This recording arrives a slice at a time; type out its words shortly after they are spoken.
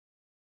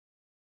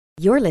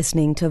You're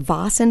listening to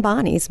Voss and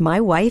Bonnie's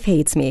My Wife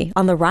Hates Me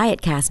on the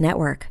Riotcast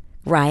Network.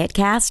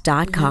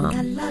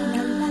 Riotcast.com.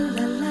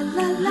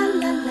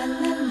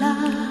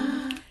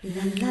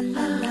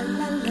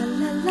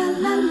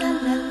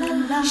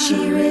 She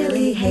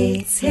really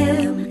hates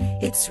him,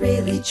 it's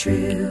really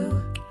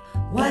true.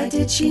 Why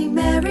did she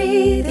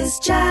marry this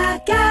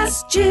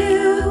jackass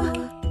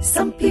Jew?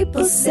 Some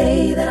people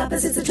say that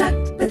opposites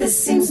attract, but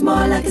this seems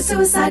more like a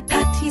suicide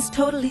pact. He's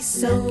totally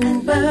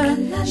sober,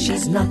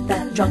 she's not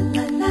that drunk.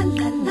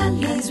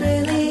 He's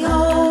really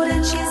old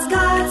and she's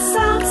got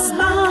some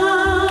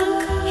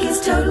spunk. He's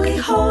totally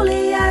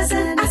holy as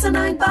an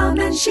asinine bomb,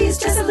 and she's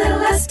just a little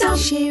less dumb.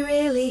 She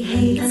really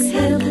hates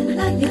him,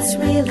 it's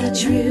really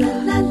true.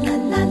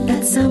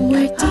 But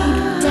somewhere deep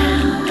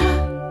down,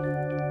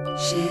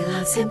 she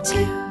loves him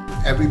too.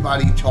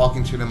 Everybody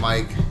talking to the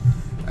mic,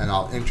 and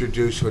I'll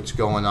introduce what's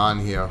going on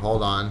here.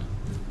 Hold on.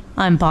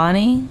 I'm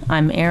Bonnie.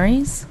 I'm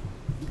Aries.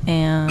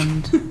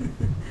 And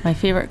my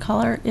favorite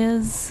color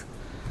is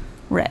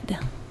red.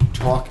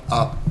 Talk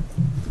up.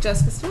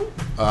 Jessica Stone?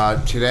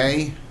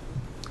 Today,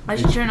 I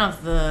should turn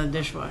off the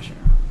dishwasher.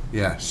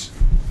 yes.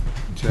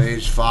 Today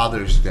is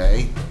Father's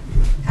Day.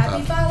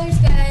 Happy Father's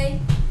Day.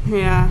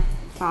 Yeah,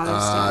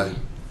 Father's Day.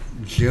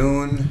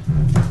 June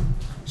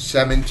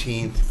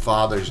 17th,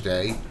 Father's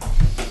Day.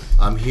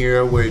 I'm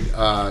here with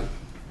I'm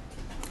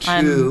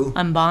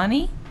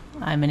Bonnie.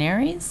 I'm an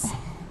Aries.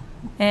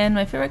 And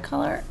my favorite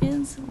color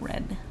is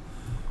red.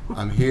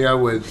 I'm here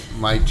with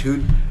my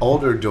two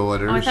older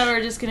daughters. Oh, I thought we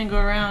were just going to go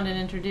around and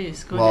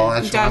introduce. Go Well,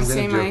 ahead. that's what I'm say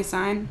going to do. my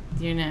sign.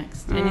 You're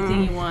next.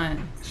 Anything you want.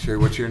 Sure,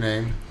 what's your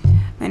name?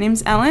 My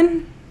name's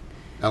Ellen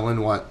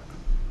Ellen what?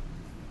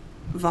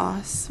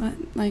 Voss. What?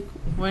 Like?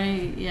 Why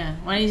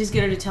don't you just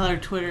get her to tell her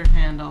Twitter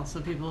handle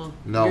so people,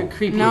 No. your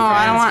creepy No, friends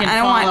I don't want. can I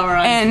don't follow her want.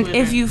 on And Twitter.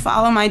 if you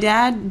follow my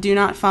dad, do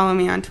not follow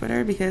me on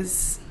Twitter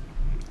because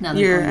No,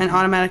 they're you're going an to.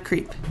 automatic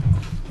creep.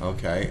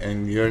 Okay,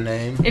 and your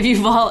name? If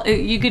you follow,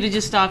 you could have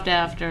just stopped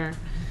after.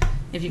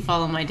 If you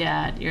follow my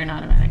dad, you're an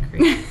automatic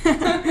creep.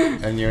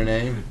 And your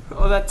name?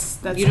 Well, that's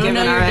You don't given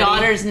know your already.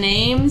 daughter's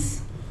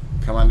names?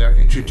 Come on, they're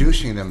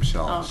introducing Oh,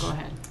 themselves. go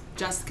ahead.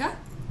 Jessica.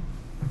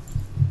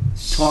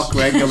 Talk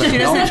regular.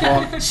 Don't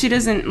talk. She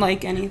doesn't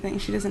like anything.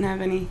 She doesn't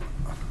have any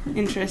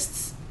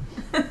interests.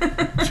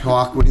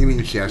 Talk. What do you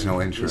mean she has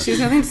no interest? She has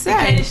nothing to say.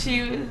 Okay,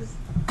 she was.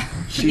 Give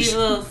She's a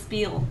little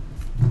spiel.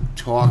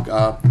 talk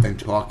up and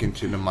talk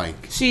into the mic.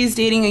 She's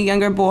dating a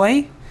younger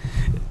boy.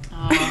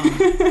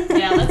 Oh.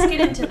 Yeah, let's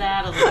get into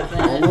that a little bit.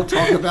 Well, we'll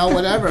talk about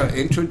whatever.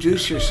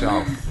 Introduce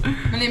yourself.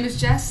 My name is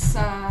Jess.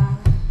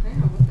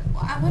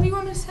 What do you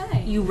want me to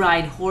say? You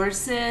ride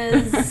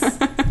horses.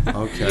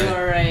 Okay.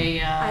 You're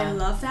a. I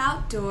love the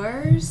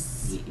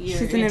outdoors. You're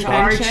She's an into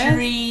adventurous.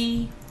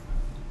 archery.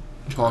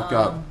 Talk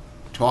up.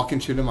 Talk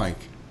into the mic.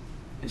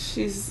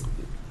 She's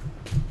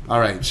All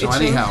right. So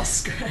Itching. anyhow,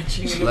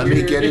 Scratching. let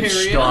me get it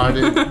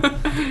started.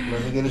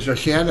 Let me get it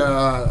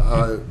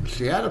started.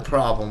 She had a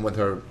problem with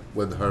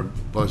her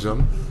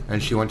bosom,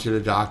 and she went to the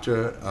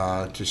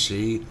doctor to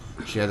see.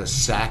 She had a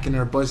sac in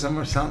her bosom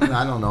or something.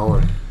 I don't know,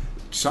 or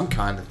some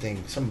kind of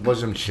thing, some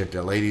bosom shit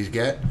that ladies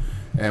get.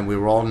 And we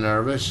were all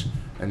nervous.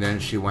 And then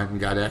she went and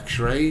got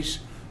X-rays,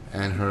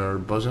 and her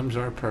bosoms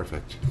are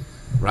perfect.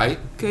 Right?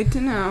 good to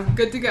know.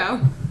 Good to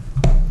go.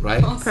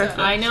 Right? Perfect.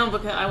 I know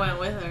because I went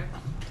with her.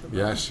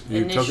 Yes.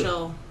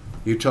 Initial.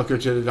 You took her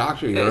to the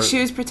doctor.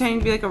 She was pretending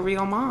to be like a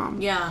real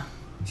mom. Yeah.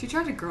 She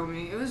tried to grow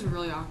me. It was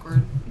really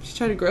awkward. She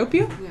tried to grope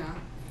you? Yeah.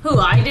 Who,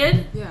 I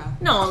did? Yeah.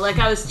 No, like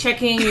I was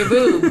checking your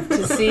boob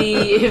to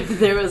see if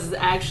there was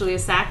actually a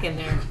sack in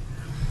there.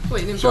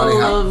 Wait, then So Full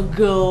anyhow, of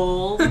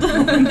gold.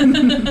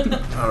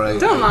 all right.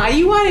 Don't lie.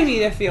 You wanted me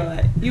to feel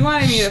it. You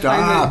wanted me to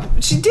Stop. find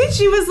it. She did.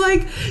 She was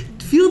like,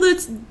 feel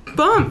that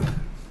bump.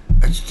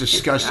 It's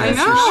disgusting. I It's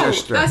know. your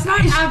sister. that's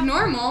not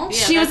abnormal. Yeah,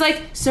 She was that's-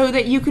 like, so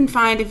that you can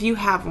find if you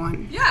have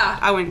one. Yeah.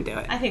 I wouldn't do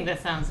it. I think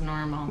that sounds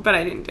normal. But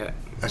I didn't do it.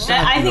 That's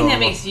That, not I think that normal.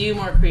 makes you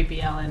more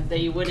creepy, Ellen,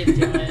 that you wouldn't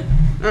do it.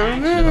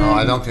 No,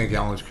 I don't think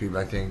Ellen's creepy.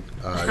 I think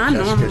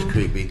Jessica's normal.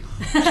 creepy.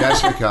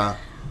 Jessica,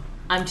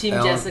 I'm Team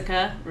Ellen.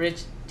 Jessica,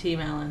 Rich Team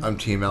Ellen. I'm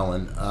Team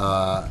Ellen.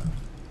 Oh,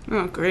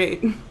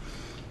 great.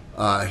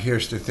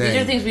 Here's the These are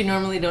thing. things we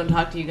normally don't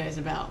talk to you guys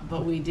about,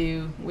 but we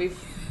do. We've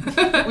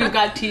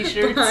got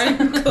T-shirts.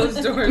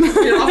 Closed doors.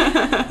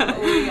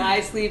 I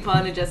sleep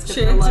on a Jessica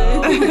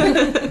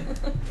pillow.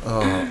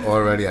 Oh,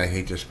 already I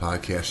hate this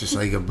podcast. It's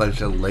like a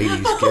bunch of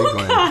ladies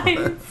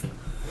giggling.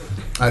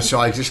 So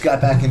I just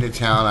got back into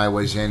town. I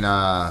was in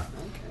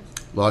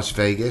Las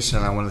Vegas,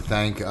 and I want to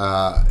thank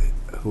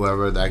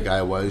whoever that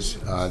guy was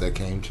that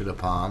came to the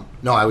Palm.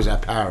 No, I was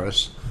at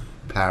Paris.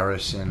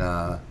 Paris in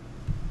the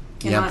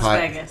In Las Empire,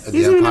 Vegas. the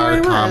He's in Empire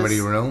where he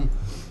Comedy was. Room.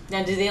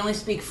 Now, do they only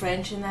speak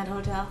French in that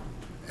hotel?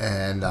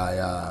 And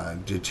I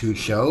did 2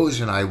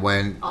 shows, and I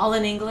went All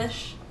in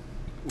English?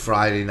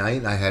 Friday night,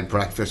 and I had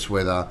breakfast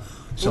with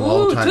some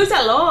Ooh, tout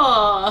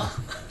alors!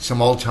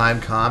 some old time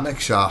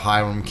comics,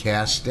 Hiram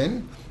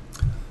Caston,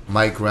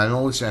 Mike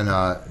Reynolds, and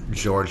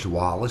George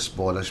Wallace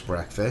bought us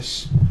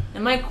breakfast.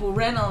 And Mike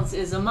Reynolds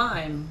is a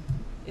mime.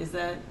 Is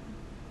that...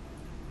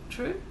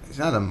 true? It's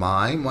not a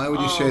mime. Why would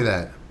you say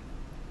that?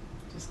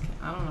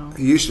 I don't know.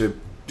 He used to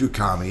do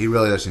comedy. He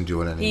really doesn't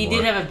do it anymore. He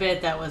did have a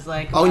bit that was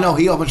like... Oh, no,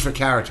 he opens for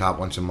Carrot Top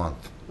once a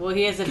month. Well,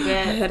 he has a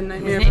bit. had an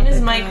idea His name about is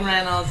that Mike guy.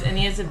 Reynolds, and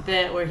he has a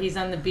bit where he's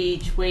on the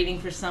beach waiting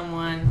for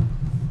someone,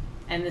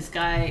 and this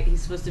guy,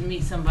 he's supposed to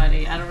meet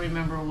somebody. I don't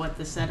remember what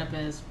the setup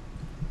is.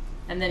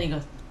 And then he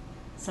goes,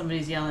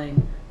 somebody's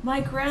yelling,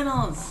 Mike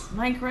Reynolds,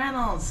 Mike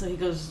Reynolds. So he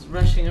goes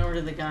rushing over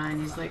to the guy,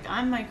 and he's like,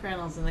 I'm Mike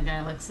Reynolds. And the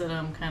guy looks at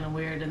him kind of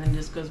weird, and then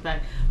just goes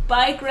back,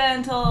 bike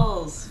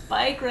rentals,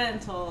 bike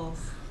rentals.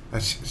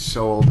 That's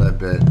so old, that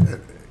bit.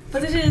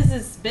 But it is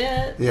his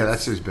bit. Yeah,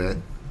 that's his bit.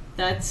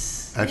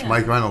 That's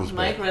Mike Reynolds'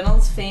 Mike bit.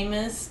 Reynolds'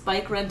 famous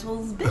bike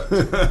rentals bit.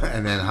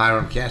 And then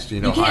Hiram Caston.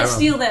 You know You can't Hiram?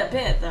 steal that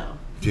bit, though.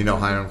 Do you know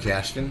Hiram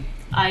Caston?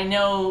 I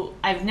know,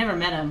 I've never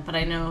met him, but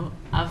I know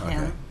of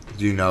him.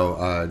 Do you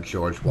know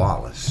George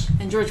Wallace?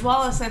 And George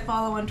Wallace I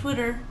follow on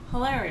Twitter.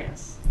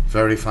 Hilarious.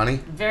 Very funny.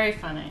 Very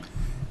funny.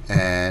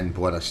 And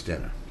bought us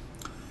dinner.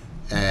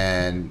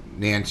 And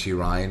Nancy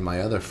Ryan,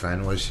 my other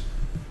friend, was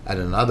at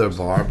another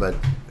bar, but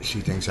she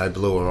thinks I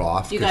blew her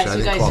off You because guys, I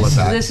didn't call her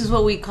back. this is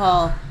what we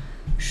call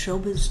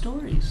showbiz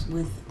stories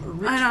with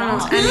Rich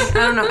Voss. I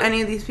don't know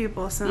any of these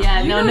people. So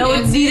Yeah, no,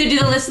 neither do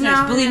the listeners.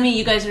 No, Believe no. me,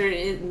 you guys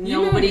are,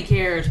 nobody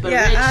cares. But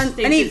Rich thinks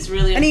I need, it's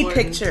really I need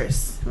important.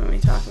 pictures when we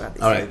talk about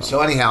these. All right, people.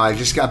 so anyhow, I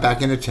just got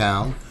back into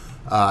town.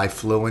 I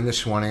flew in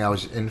this morning. I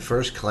was in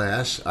first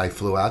class. I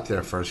flew out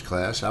there first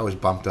class. I was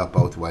bumped up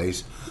both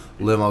ways.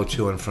 Limo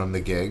to and from the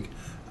gig.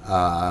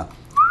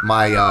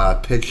 My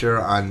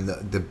picture on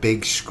the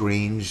big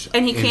screens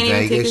and he in can't even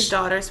Vegas, take his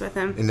daughters with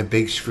him. in the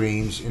big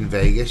screens in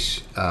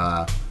Vegas.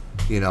 And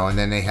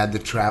then they had the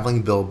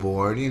traveling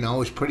billboard. It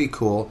was pretty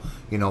cool.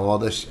 All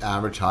this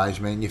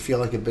advertisement. You feel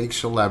like a big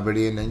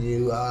celebrity, and then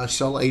you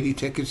sell 80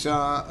 tickets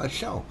a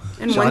show.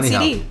 And one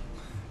CD.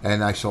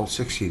 And I sold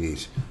 6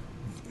 CDs.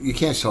 You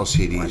can't sell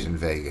CDs in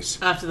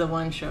Vegas. After the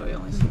one show, you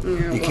only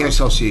see. You can't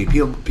sell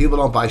CDs. People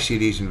don't buy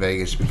CDs in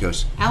Vegas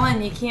because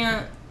Ellen, you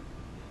can't.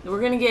 We're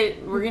gonna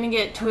get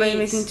tweets. I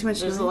making too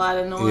much There's noise? a lot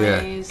of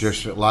noise.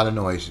 there's a lot of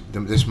noise.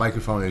 This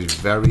microphone is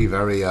very,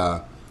 very.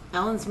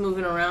 Ellen's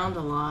moving around a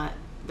lot.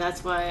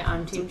 That's why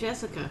I'm Team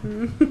Jessica.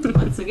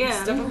 Once again.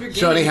 Step up your game.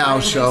 So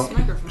anyhow, Find a nice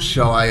microphone.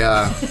 so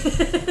I.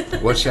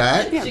 What's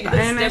that? She buy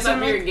a goes nice step up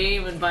mic. your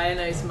game and buy a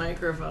nice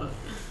microphone.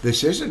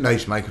 This is a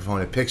nice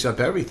microphone. It picks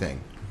up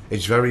everything.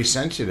 It's very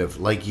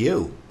sensitive, like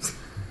you.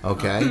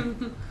 Okay?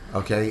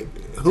 Okay.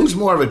 Who's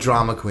more of a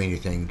drama queen, you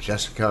think,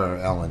 Jessica or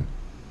Ellen?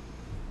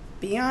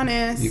 Be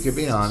honest. You could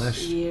be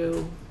honest.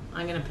 You.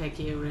 I'm gonna pick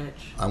you,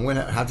 Rich. I'm going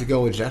to have to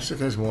go with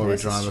Jessica's more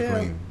This of a is drama true.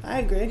 queen. I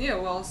agree. Yeah,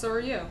 well, so are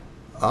you.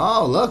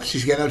 Oh, look,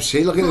 she's getting up.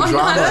 See, look at the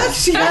drama.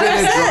 She Look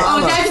at the Oh,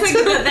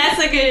 drama. that's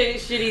like a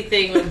shitty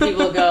thing when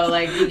people go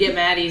like, you get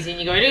mad easy and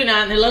you go, I do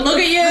not, and they're like, look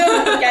at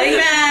you, getting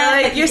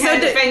mad. Like, you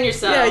can't defend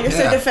yourself. Yeah, you're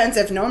so Yeah.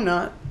 defensive. No, I'm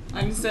not.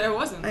 I just said I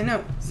wasn't. I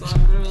know. So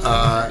I'm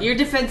really You're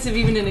defensive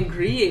even in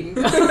agreeing.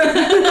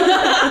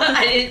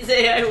 I didn't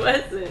say I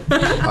wasn't.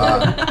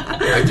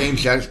 I think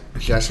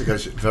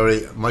Jessica's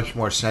very much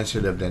more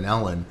sensitive than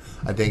Ellen.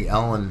 I think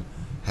Ellen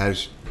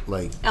has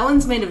like.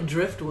 Ellen's made of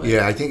driftwood.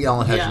 Yeah, I think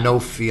Ellen has Yeah. no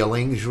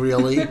feelings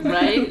really,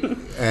 Right?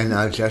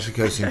 and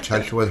Jessica's in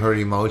touch with her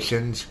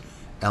emotions.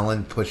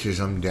 Ellen pushes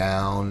them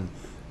down,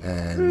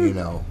 and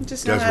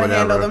Just know does how to whatever.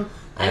 handle them.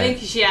 I think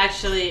she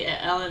actually,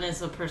 Ellen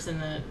is a person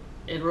that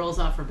it rolls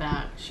off her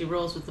back. She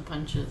rolls with the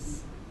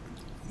punches.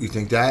 You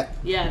think that?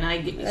 Yeah, and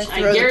I throw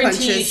the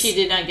guarantee you punches. she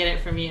did not get it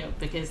from you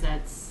because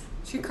that's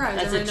she cries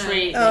a every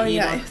trait night. that Oh, you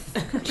yeah.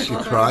 don't. She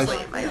cries.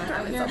 I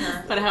hear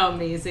her. But how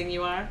amazing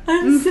you are.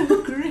 I'm so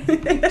great.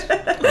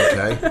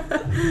 Okay.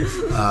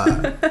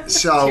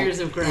 So Tears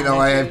of I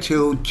have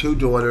gratitude. two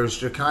daughters.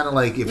 They're kind of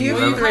like if you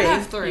You ever. I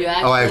have 3. You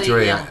actually, Oh, I have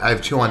 3. yeah. I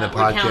have 2 on the We're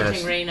podcast.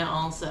 counting Raina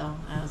also.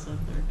 I also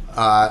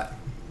have 3.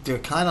 They're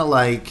kind of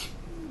like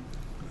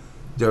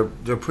they're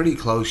pretty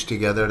close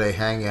together. They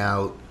hang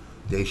out.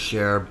 They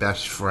share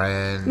best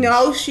friends.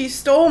 No, she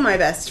stole my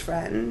best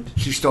friend.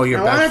 She stole your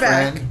I want best her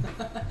back.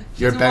 friend.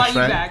 Your Doesn't best want you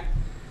friend. back.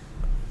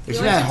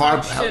 Isn't likes that to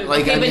hard? talk shit.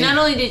 Like Okay, I but mean, not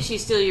only did she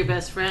steal your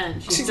best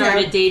friend, she She's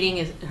started not-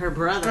 dating her I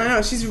brother. don't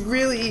know. She's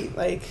really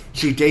like.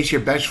 she dates your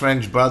best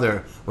friend's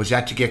brother. Was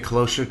that to get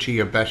closer to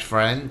your best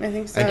friend? I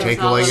think so. And take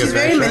It's all away over. your She's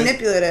best very friend.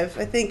 manipulative.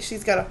 I think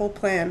she's got a whole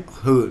plan.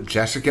 Who?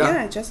 Jessica.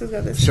 Yeah, Jessica's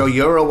got this. So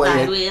you're away.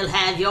 I At, will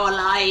have your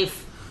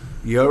life.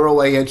 you're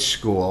away at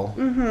school.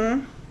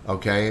 Mm-hmm.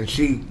 Okay, and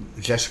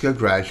Jessica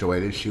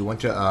graduated. She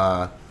went to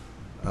a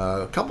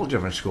couple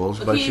different schools,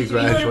 but she It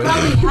probably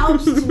graduated.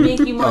 helps to make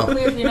you more Oh.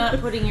 clear if you're not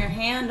putting your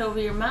hand over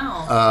your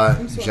mouth.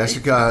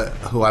 Jessica,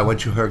 who I went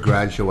to her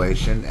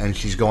graduation, and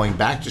she's going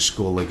back to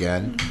school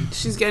again.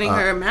 She's getting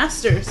her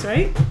master's,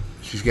 right?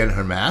 She's getting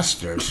her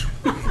master's.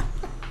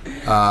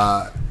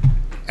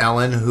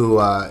 Ellen, who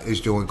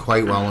is doing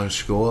quite well in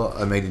school,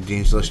 made the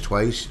dean's list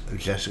twice.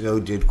 Jessica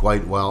did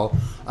quite well.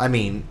 I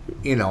mean,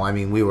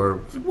 we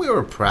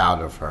were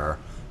proud of her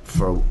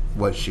for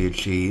what she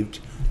achieved.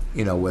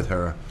 With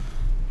her,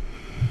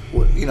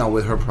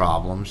 with her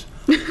problems.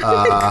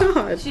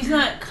 She's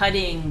not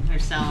cutting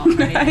herself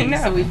or anything,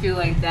 so we feel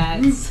like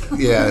that's...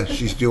 Yeah,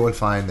 she's doing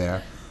fine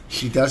there.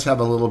 She does have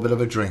a little bit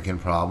of a drinking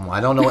problem. I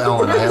don't know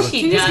Ellen.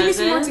 She Can you just give me doesn't.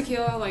 some more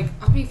tequila? Like,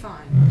 I'll be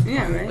fine.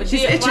 Yeah, right. But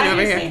She's why itching do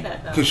over you say here.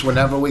 that, though? Because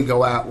whenever we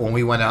go out, when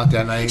we went out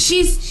that night,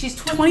 She's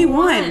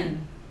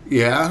 21.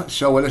 yeah.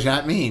 So what does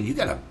that mean? You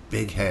got a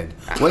big head.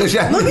 What does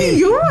that Look mean? at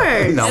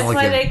yours. No, That's look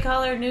why at- they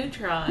call her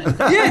Neutron.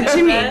 Yeah,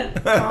 Jimmy.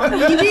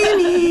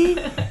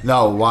 Jimmy.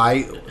 No,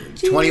 why?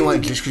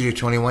 21. Just because you're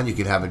 21, you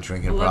could have a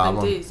drinking 11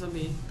 problem. days, I'll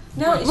be.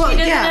 No, she Well, doesn't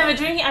yeah. have a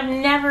drinking. I've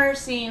never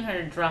seen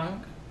her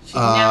drunk. She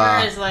Uh,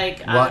 never is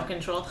like out what- of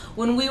control.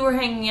 When we were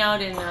hanging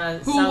out in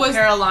Who South was-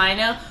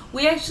 Carolina,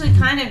 we actually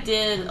kind of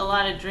did a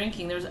lot of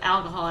drinking. There was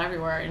alcohol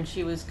everywhere, and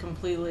she was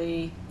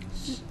completely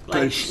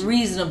like But she-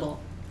 reasonable.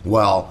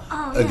 Well,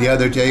 Oh, the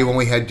other day when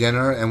we had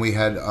dinner and we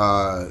had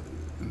the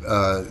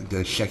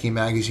Shecky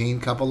Magazine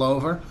couple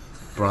over,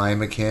 Brian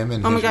McKim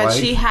and Oh my his God, wife.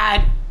 she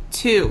had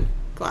 2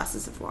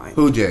 glasses of wine.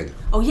 Who did?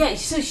 Oh yeah,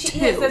 so she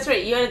yes, Two. that's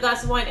right. You had a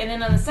glass of wine, and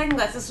then on the second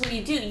glass, that's what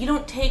you do. You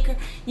don't take her.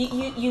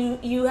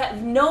 You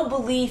have no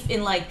belief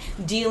in like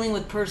dealing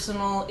with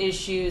personal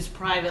issues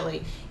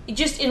privately.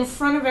 Just in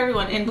front of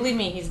everyone, and believe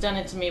me, he's done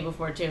it to me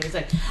before too. He's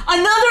like,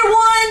 "Another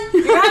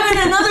one? You're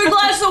having another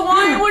glass of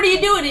wine? What are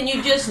you doing?" And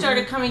you just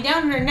started coming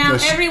down on her. Now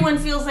Just- everyone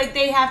feels like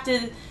they have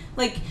to,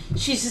 like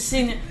she's just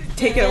sitting there,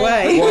 Take it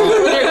away.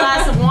 with their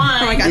glass of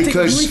wine. Oh my God, take it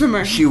Because away from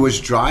her. she was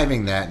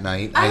driving that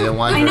night. I didn't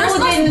want I her. know. First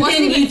glass Then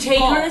wasn't you even take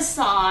full. her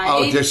aside.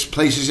 Oh, this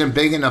place isn't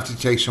big enough to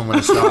take someone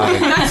aside.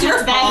 That's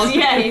your That's fault.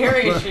 yeah, your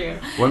issue.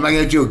 What am I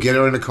going to do? Get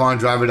her in the car and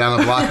drive her down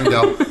the block and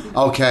go,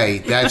 okay,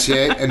 that's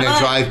it, and then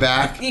drive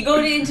back? You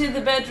go into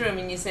the bedroom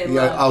and you say,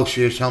 Yeah, "Love." oh,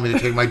 she was telling me to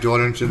take my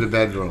daughter into the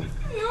bedroom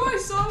You know, I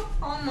saw.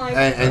 Oh my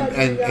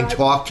and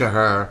talk to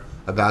her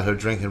about her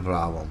drinking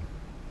problem.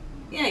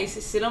 Yeah, you say,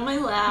 sit on my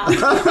lap.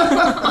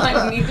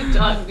 I need to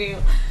talk to you.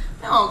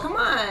 No, come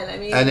on. I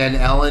mean, And then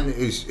Ellen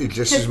is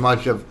just as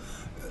much of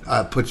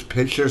puts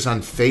pictures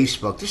on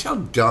Facebook. This is how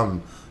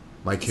dumb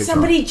my kids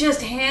somebody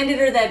just handed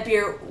her that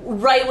beer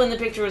right when the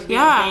picture was being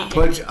Yeah.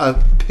 taken. puts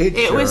a picture.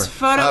 It was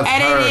photo of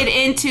edited her,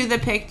 into the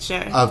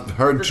picture. of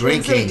her The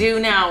things they drinking. do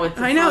now with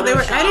the I know, they were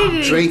Photoshop.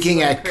 edited. Drinking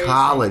It's at crazy.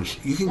 college.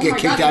 You can Oh get my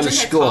kicked God, out they of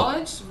drink at school.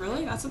 college?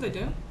 Really? That's what they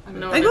do?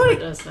 No I one go ever to-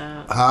 does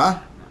that. Huh?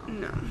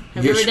 No.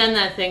 Have you ever Yes. done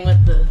that thing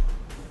with the...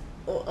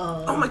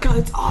 Oh my God,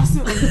 it's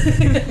awesome.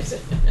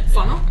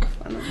 Funnel?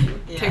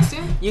 Yeah.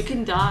 Kickstand? You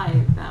can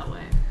die that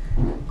way.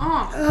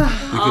 Oh. You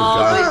could Oh,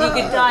 die. but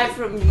you could die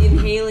from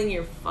inhaling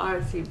your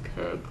farts, you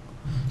pig.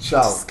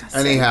 So, Disgusting.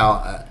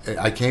 anyhow,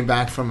 I came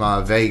back from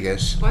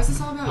Vegas. Why is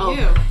this all about Oh.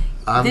 you?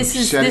 I'm This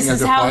is setting up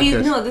the how he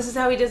podcast. this is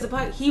how he does the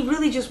podcast. He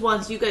really just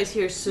wants you guys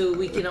here so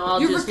we can all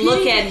You're just repeating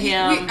look at it.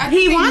 him. I He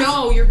think they wants-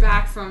 know you're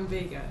back from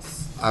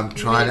Vegas. I'm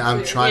trying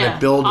Yeah. to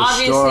build a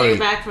Obviously, story. you're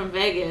back from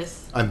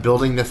Vegas. I'm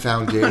building the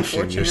foundation.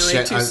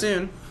 Unfortunately, too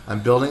soon. I'm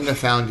building the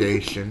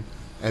foundation,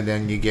 and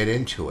then you get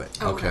into it.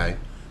 Okay.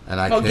 And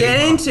I Well, came get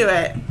home. into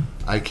it.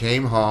 I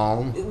came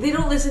home. They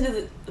don't listen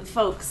to the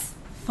folks.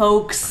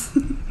 Folks.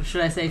 Or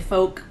should I say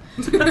folk?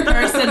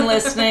 Person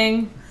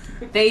listening.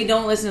 They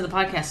don't listen to the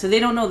podcast, so they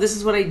don't know this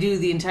is what I do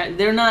the entire...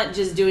 They're not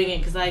just doing it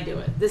because I do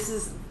it. This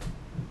is...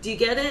 Do you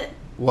get it?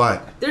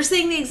 What? They're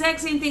saying the exact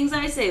same things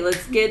I say.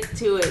 Let's get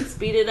to it.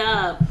 Speed it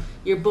up.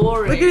 You're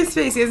boring. Look at his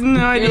face. He has no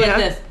You're idea. like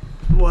this.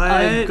 What?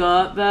 I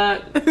got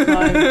back.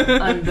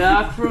 I'm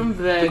back from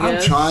Vegas.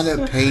 I'm trying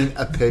to paint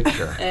a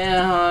picture.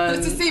 And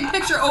It's the same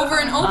picture over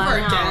and over I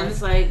know, again.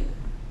 It's like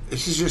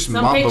This is just some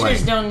mumbling.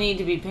 pictures don't need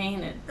to be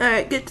painted. All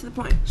right, get to the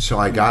point. So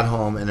I got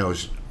home, and there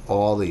was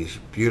all these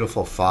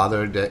beautiful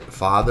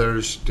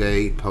Father's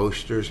Day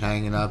posters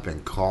hanging up,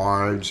 and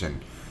cards,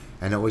 and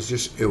it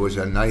was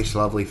a nice,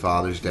 lovely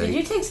Father's Day. Did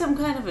you take some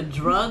kind of a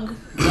drug?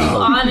 You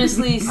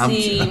honestly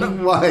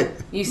seem What?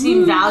 you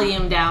seem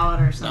Valiumed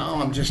out or something.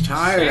 No, I'm just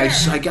tired.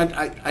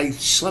 I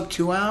slept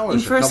 2 hours.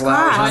 In a first couple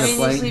hours class. on Why the didn't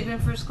you plane. sleep in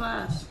first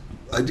class?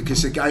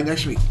 Because the guy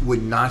next to me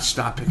would not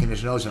stop picking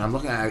his nose, and I'm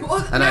looking at it,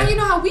 Well, and now you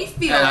know how we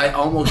feel. and I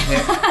almost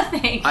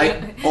Thank you.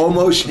 I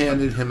almost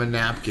handed him a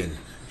napkin.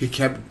 He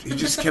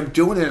just kept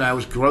doing it, and I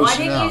was grossing Why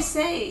didn't out. you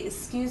say,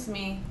 "Excuse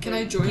me"? Can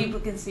I so join?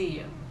 People can see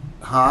you.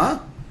 Huh?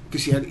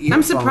 Because he had earphones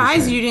I'm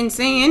surprised in. you didn't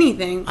say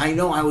anything. I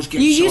know. I was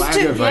getting You so used to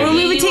aggravated. when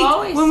we would You take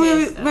always when say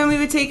we stuff. when we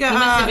would take He must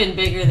have a been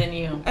bigger than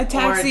you. a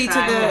taxi to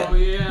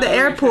attractive. the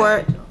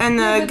airport, and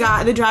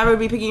the driver would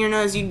be picking your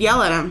nose. You'd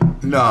yell at him.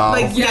 No.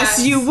 Like, yes,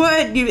 Yes. you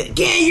would. You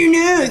get your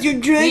nose. You're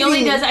drinking. He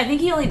only does. I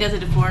think he only does it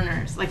to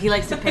foreigners. Like he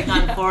likes to pick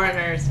on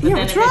foreigners. But Yeah,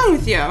 then what's if wrong it's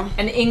with you?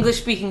 an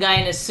English-speaking guy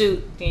in a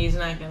suit, he's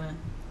not gonna.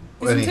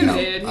 He's Anyhow,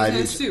 intimidated. He's I in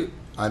a just- suit.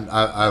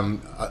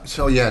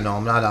 So yeah, no,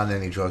 I'm not on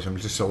any drugs. I'm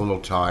just a little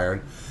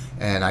tired,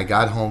 and I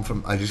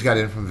just got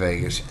in from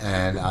Vegas,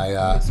 and I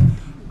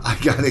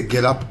got to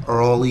get up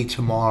early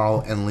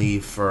tomorrow and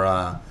leave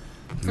for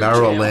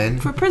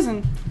Maryland, For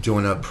prison.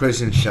 doing a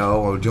prison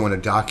show or doing a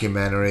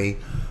documentary.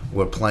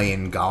 We're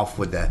playing golf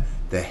with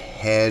the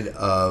head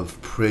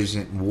of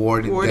prison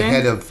warden. Warden? The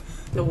head of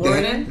The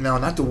warden? No,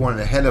 not the warden.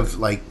 The head of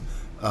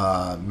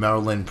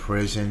Maryland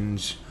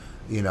prisons.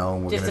 you know,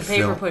 and we're Just going a to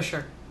paper film.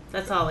 pusher.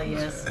 That's all he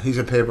is. He's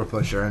a paper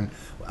pusher, and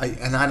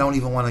I don't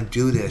even want to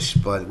do this,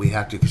 but we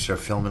have to start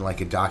filming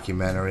like a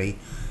documentary,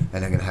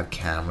 and they're going to have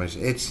cameras.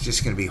 It's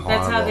just going to be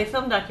horrible. That's how they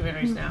film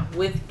documentaries now,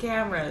 with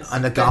cameras.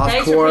 On the But golf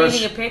thanks course. for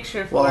painting a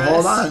picture for Well, us.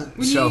 hold on.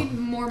 We So need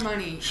more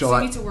money. so So I-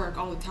 you need to work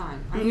all the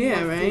time. I need Yeah,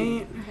 more right?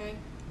 food, okay?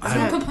 So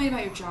don't complain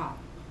about your job.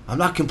 I'm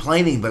not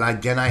complaining, but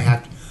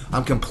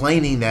I'm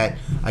complaining that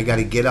I got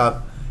to get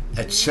up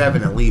at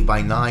 7 and leave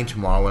by 9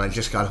 tomorrow when I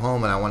just got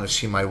home and I want to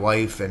see my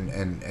wife and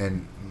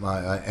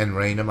my and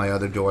Raina, my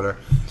other daughter,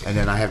 and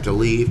then I have to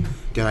leave.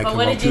 Then I But come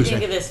what home did you Tuesday.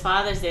 think of this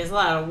Father's Day? There's a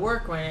lot of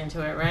work went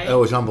into it, right? It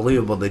was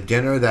unbelievable. The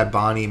dinner that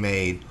Bonnie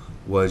made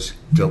was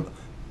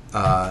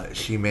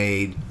she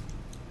made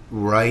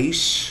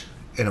rice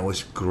and it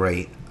was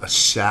great. A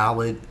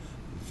salad,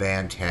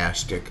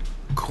 fantastic.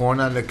 Corn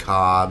on the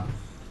cob,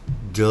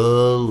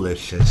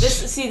 delicious.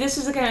 This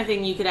is the kind of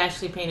thing you could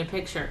actually paint a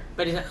picture.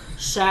 But it's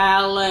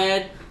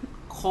salad,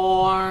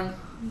 corn,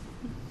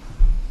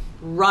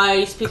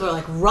 rice. People are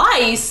like,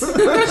 rice?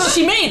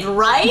 She made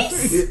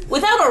rice?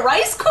 Without a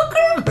rice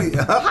cooker?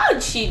 Yeah.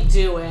 How'd she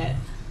do it?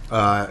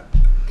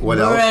 What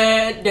else?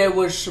 Bread. There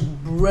was some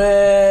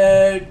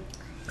bread.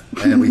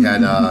 And we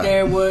had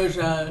There was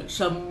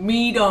some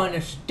meat on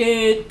a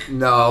stick.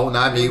 no,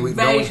 not me.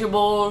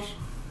 Vegetables.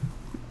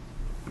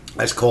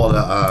 That's called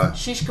a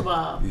Shish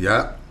kebab.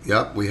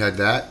 Yep. We had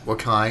that. What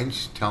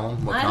kinds? Tell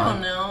them what I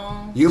kind. don't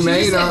know. You She made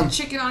just said them.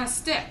 chicken on a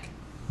stick.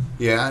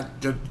 Yeah.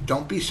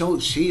 Don't be so.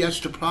 See, that's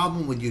the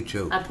problem with you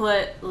two. I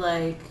put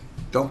like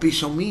Don't be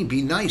so mean.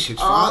 Be nice. It's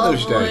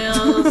Father's Day.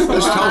 olive oil,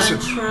 Let's tell some.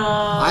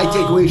 cilantro, I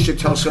think we should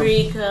tell some.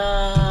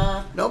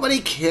 paprika, Nobody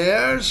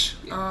cares.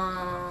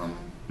 salt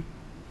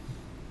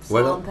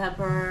What el- and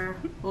pepper.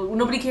 Well,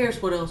 nobody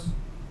cares. What else?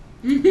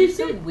 You're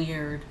so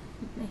weird.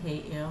 I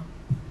hate you.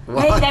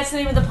 What? Hey, that's the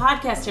name of the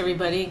podcast,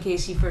 everybody. In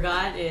case you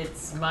forgot,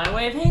 it's My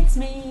Wife Hates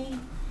Me.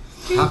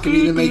 How come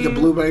you didn't make a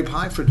blueberry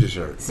pie for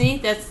dessert? See,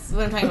 that's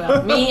what I'm talking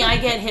about. Me, I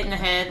get hit in the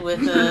head with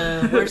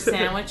the worst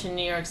sandwich in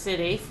New York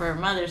City for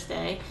Mother's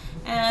Day,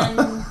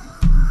 and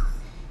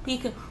he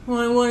goes, "Well,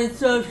 I wanted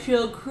soft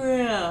shell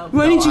crab."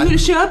 Why didn't you go to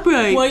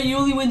ShopRite? Why, you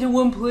only went to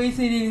one place,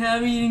 they didn't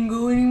have it, you didn't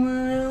go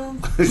anywhere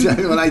else? Is that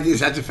what I did? Is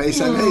that the face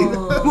I made?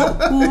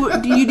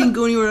 Well, you didn't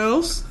go anywhere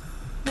else?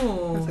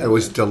 Oh. It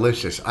was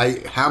delicious.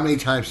 How many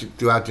times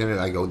throughout dinner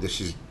I go,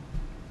 "This is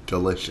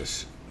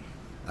delicious."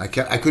 I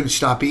couldn't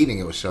stop eating.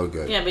 It was so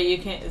good. Yeah, but you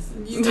can't.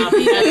 You Stop,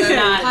 eat that's a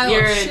not. pile of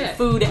You're a shit.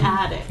 food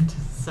addict,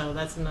 so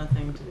that's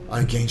nothing to do.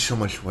 I gained so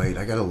much weight.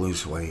 I gotta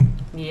lose weight.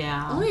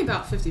 Yeah. Only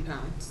about 50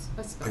 pounds.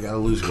 That's I about gotta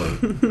lose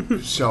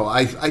weight. So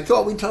I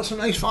thought we'd tell some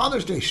nice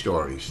Father's Day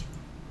stories.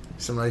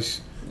 Some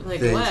nice Like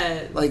things.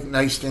 what? Like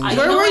nice things. I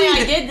Where know were why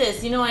you? I did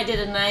this. You know, I did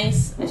a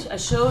nice. I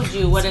showed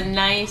you what a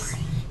nice.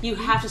 You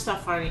have to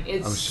stop farting.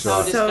 It's I'm so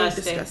sorry. So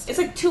disgusting. disgusting. It's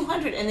like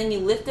 200, and then you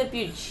lift up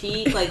your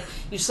cheek, like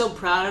you're so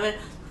proud of it.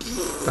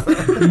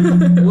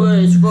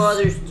 Was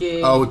Father's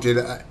Day? Oh,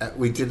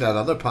 we did that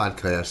other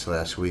podcast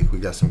last week? We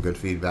got some good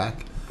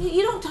feedback.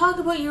 You don't talk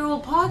about your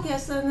old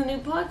podcast on the new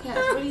podcast.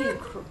 What are you?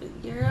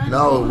 You're on.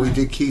 No, we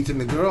did Keith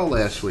and the Girl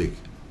last week.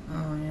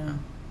 Oh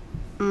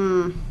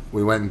yeah.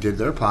 We went and did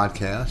their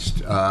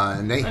podcast,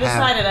 and they I have.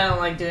 decided I don't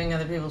like doing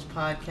other people's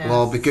podcasts.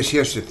 Well, because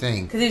here's the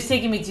thing. he was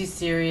taking me too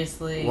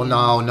seriously. Well,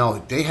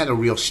 no, they had a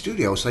real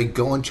studio. It's like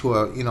going to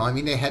a,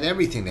 they had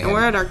everything. They had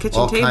we're at our kitchen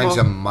all table. kinds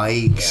of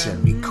mics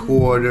and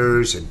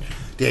recorders, and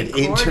they had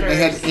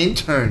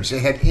interns. They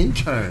had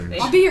interns.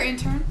 I'll be your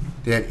intern.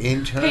 They had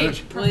interns.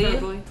 Paige, will you?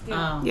 Preferably.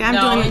 Yeah. Oh. Yeah, I'm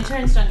no, doing it.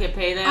 interns don't get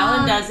paid.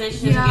 Ellen does it.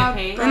 She doesn't yeah, get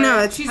paid. I know,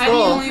 it's She's How the do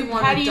you, only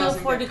one how that do you doesn't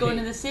afford to get go paid.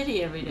 into the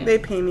city every day? They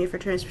pay me for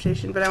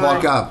transportation, but I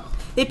Talk work. up.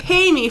 They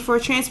pay me for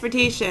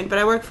transportation, but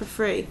I work for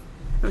free.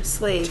 I'm a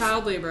slave.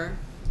 Child labor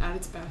at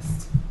its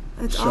best.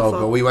 That's So, awful.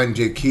 but we went and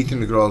did Keith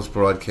and the Girls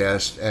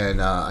broadcast, and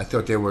I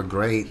thought they were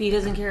great. He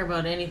doesn't care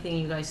about anything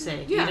you guys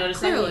say. Yeah, You notice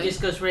that? clearly. He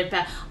just goes right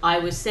back. I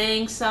was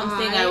saying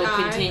something. I will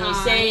continue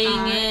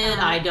saying it.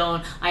 I. I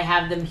don't. I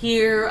have them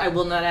here. I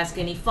will not ask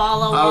any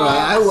follow-ups. All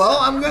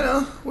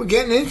right. We're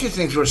getting into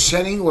things.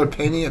 We're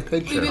painting a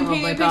picture. We've been Oh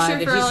painting my a God!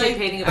 picture If for you say like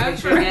painting a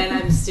picture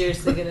again, I'm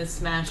seriously gonna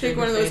smash it Take in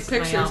one the of those face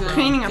with my pictures elbow.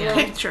 Painting a Yeah.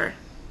 picture.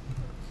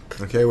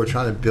 Okay, we're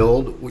trying to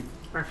build.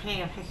 We're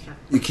painting a picture.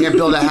 You can't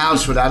build a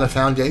house without a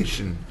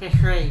foundation. That's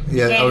right.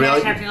 Yeah, You oh, can't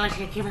really? have to let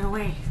you give it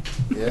away.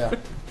 Yeah.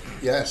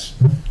 Yes.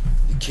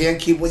 You can't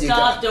keep what you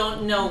Stop! got.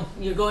 Don't. No,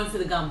 you're going for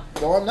the gum.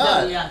 No, I'm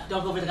not. No, yeah,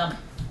 don't go for the gum.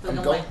 Put the I'm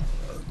gum going. away.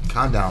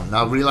 Calm down.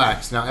 Now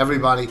relax. Now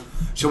everybody.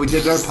 So we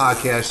did their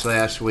podcast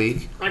last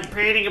week. I'm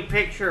painting a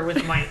picture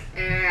with my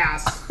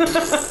ass.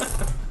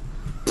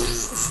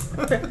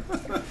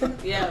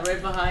 Yeah,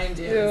 right behind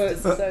you.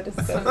 It's so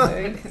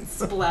disgusting.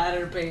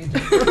 Splatter paint.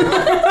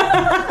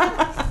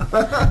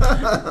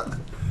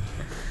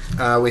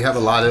 We have a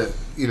lot of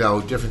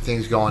different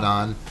things going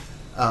on.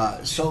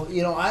 So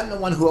I'm the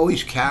one who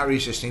always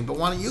carries this thing. But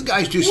why don't you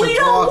guys do some We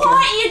don't talking?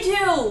 want you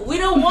to. We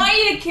don't want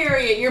you to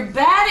carry it. You're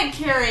bad at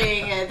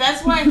carrying it.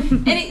 That's why.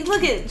 And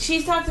look at.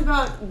 She talked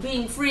about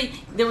being free.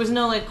 There was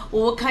no well,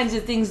 what kinds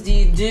of things do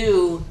you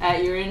do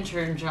at your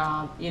intern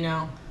job?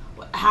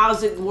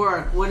 how's it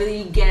work? What do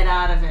you get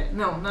out of it?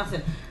 No,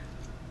 nothing.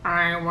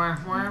 I don't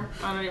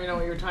even know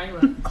what you were talking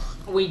about.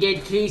 We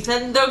did Keith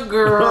and the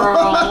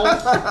Girl.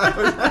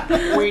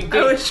 We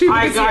did.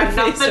 I got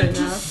nothing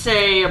to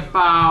say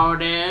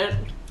about it.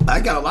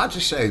 I got a lot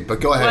to say, but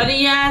go ahead. What do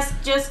you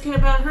ask Jessica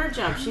about her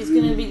job? She's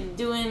going to be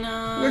doing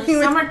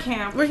summer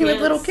camp. Working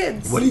with little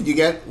kids. What did you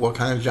get? What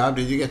kind of job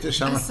did you get this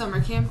summer? A summer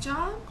camp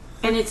job.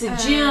 And it's a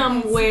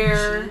gym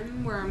where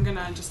I'm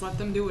gonna just let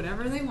them do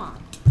whatever they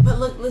want. But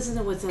look, listen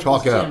to what's at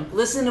this gym.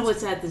 Listen to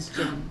what's at this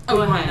gym.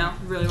 Oh, I want to know.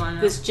 Really want to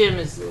know. This gym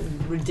is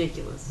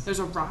ridiculous. There's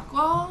a rock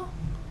wall.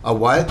 A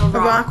what? A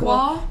rock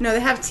wall. No,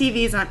 they have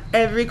TVs on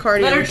every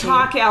cardio. Let her machine.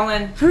 talk,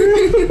 Ellen.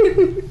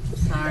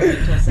 Sorry,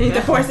 Jessica. I need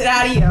to force it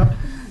out of you.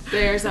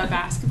 There's a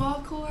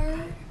basketball court.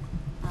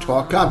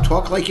 Talk up.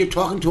 Talk like you're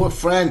talking to a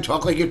friend.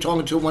 Talk like you're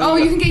talking to one. Oh,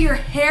 you can get your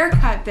hair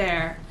cut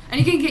there,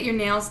 and you can get your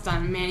nails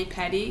done,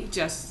 mani-pedi,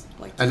 just.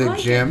 Like at the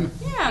gym?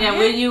 Yeah,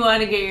 when you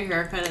want to get your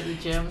hair cut at the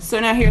gym.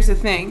 So now here's the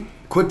thing.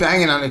 Quit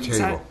banging on the table.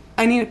 So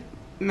I need a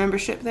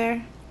membership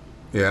there.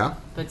 Yeah?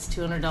 But it's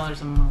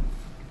 $200 a month.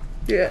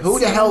 Yes. Who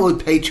the hell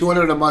would pay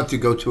 $200 a month to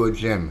go to a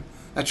gym?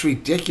 That's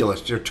ridiculous.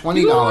 They're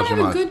 $20 you want a to have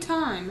month. a good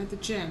time at the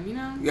gym, you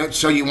know? Yeah,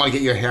 so you want to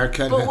get your hair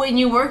cut? But when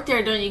you work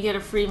there, don't you get a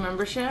free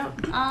membership?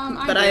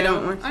 I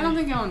don't work there. I don't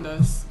think Ellen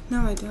does.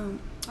 No, I don't.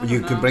 You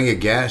could bring a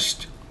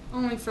guest.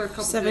 Only for a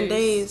couple 7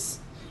 days.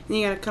 And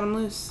you gotta cut them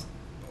loose.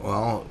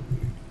 Well,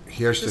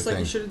 here's just the like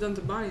thing. you should have done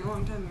to Bonnie a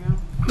long time ago.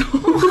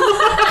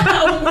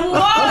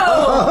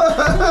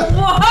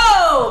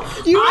 Whoa!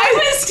 I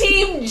was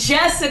Team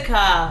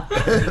Jessica.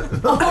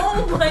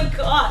 Oh my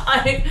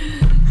god!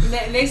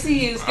 Next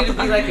thing is gonna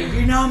be like,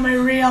 "You're not my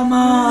real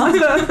mom."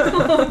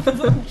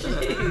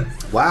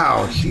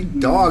 Wow, she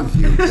dogged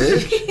you,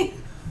 bitch.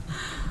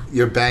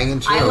 You're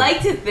banging too. I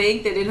like to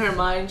think that in her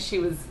mind she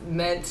was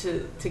meant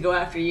to go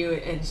after you,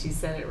 and she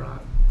said it wrong.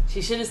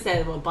 She should have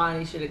said, "Well,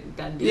 Bonnie should have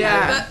done."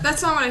 Yeah,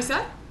 that's not what I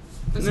said.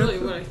 That's really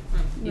what I.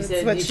 You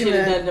said you should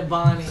have done to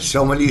Bonnie.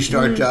 So when do you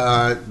start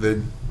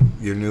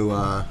your new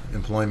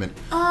employment?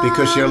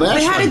 Because your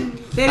last one,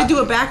 they had to do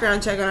a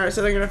background check on her,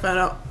 so they're gonna find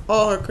out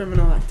all her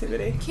criminal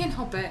activity. Can't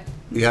help it.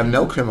 you have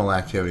no criminal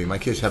activity. My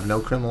kids have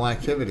no criminal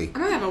activity. I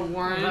might have a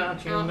warrant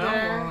out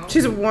there.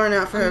 She's a warrant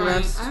out for her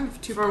mess. I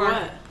have two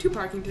what? Two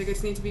parking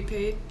tickets need to be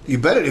paid. You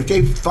better. If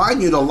they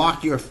find you, they'll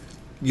lock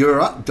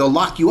they'll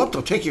lock you up.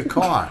 They'll take your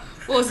car.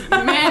 Well, this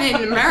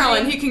man in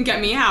Maryland, he can get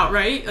me out,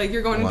 right? Like,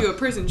 you're going to do a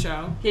prison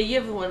show. Yeah,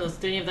 you have one of those.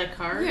 Don't you have that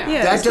card?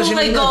 Yeah. That doesn't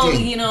like, mean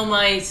nothing. you know,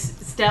 my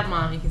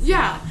stepmom. You can see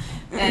Yeah.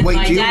 that. And Wait,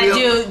 my do you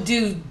dad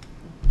do.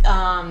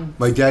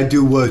 My dad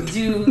do what?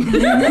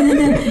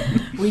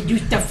 We do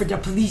stuff for the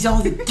police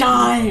all the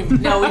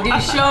time. No, we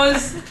do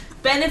shows,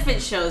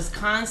 benefit shows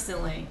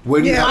constantly.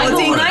 Where do you have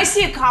When warrants? I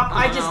see a cop,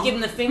 I just give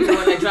him the finger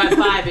when I drive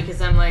by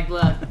because I'm like,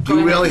 look. Do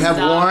you really have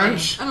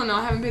warrants? I don't know.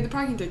 I haven't paid the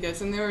parking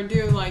tickets, and they were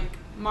due like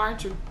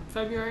March or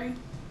February.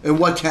 In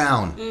what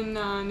town? In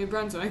New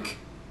Brunswick.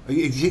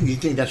 You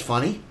think that's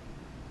funny?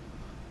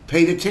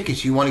 Pay the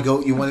tickets. You want to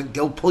go?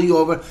 They'll pull you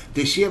over.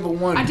 They see you have a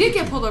warrant. I did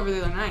get pulled over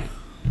the other night.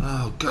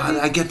 Oh God!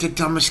 I get the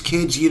dumbest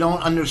kids. You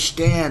don't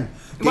understand.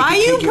 Why are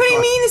you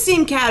putting me in the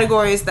same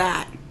category as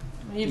that?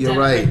 You're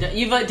right.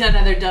 You've done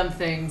other dumb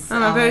things.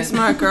 I'm a very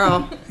smart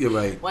girl. You're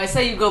right. Well, I saw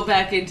you go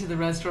back into the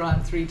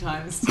restaurant 3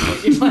 times to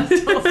get your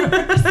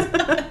leftovers.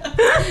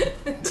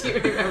 Do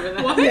you remember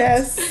that? What?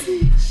 Yes.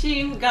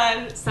 She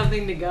got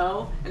something to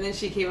go, and then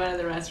she came out of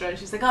the restaurant.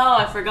 She's like, "Oh,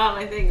 I forgot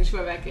my thing," and she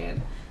went back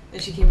in. Then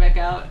she came back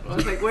out. I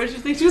was like, "Where's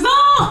your thing?" She goes,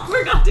 "Oh, I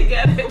forgot to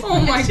get it." Oh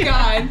my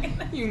God,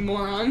 you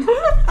moron!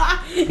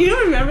 You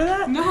don't remember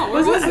that? No,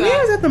 where was I think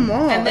it was at the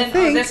mall. And then I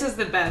think. this was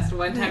the best.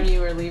 One time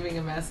you were leaving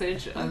a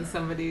message on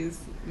somebody's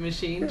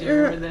machine. Do you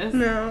remember this?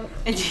 No.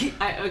 And she's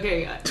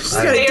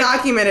gotta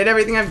document it,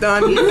 everything I've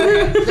done.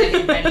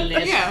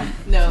 Yeah.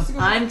 No,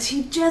 I'm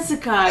Team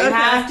Jessica. You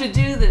have to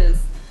do this.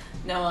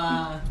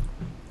 No,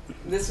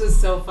 this was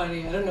so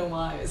funny. I don't know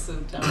why it's so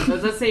dumb.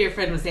 But let's say your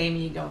friend was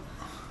Amy. You go,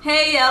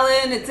 "Hey,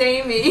 Ellen, it's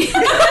Amy."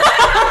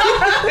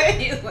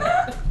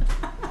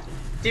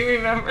 Do you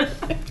remember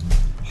that?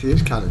 She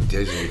is kind of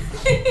dizzy.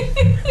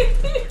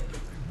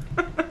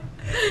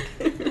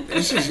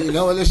 This is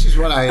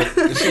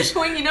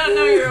When you don't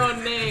know your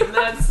own name,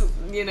 that's,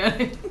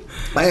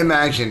 I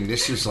imagine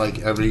this is like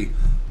every,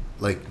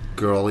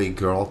 girly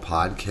girl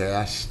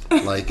podcast.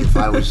 Like if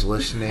I was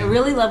listening. I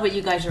really love what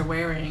you guys are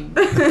wearing.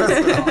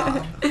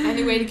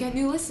 Any way to get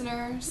new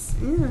listeners?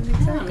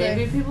 Yeah,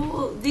 maybe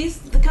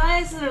the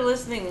guys that are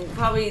listening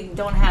probably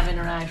don't have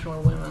interaction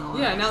with women a lot.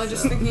 Yeah, now they're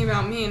just thinking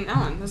about me and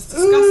Ellen. That's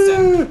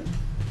disgusting.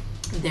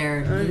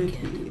 They're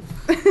naked.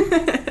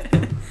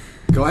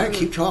 Go ahead,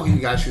 keep talking, you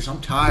guys, because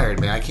I'm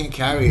tired, man. I can't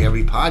carry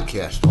every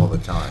podcast all the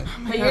time.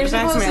 But you're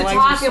supposed to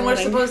talk and we're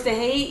supposed to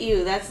hate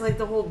you. That's like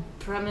the whole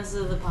premise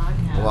of the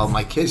podcast. Well,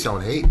 my kids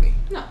don't hate me.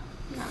 No.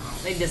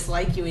 They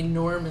dislike you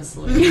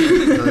enormously.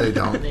 No, they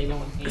don't. They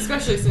don't hate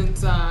Especially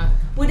since that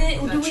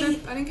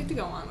trip I didn't get to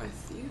go on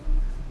with you.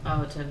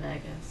 Oh, to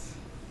Vegas.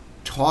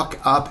 Talk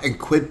up and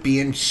quit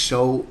being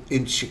so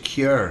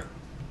insecure.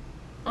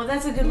 Oh,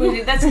 that's a good way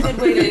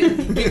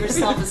to give her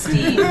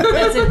self-esteem.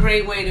 That's a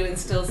great way to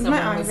instill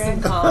someone with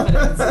some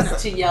confidence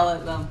is to yell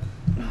at them.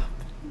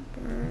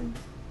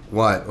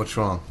 What? What's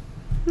wrong?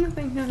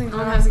 Nothing.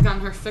 Mom hasn't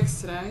gotten her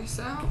fix today,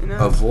 so.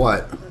 Of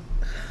what?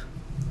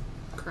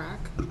 Crack.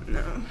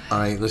 No. All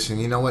right, listen,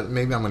 you know what?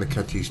 Maybe I'm going to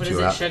cut these What two is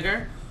it, out.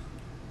 sugar?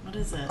 What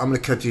is it? I'm going to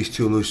cut these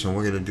two loose, and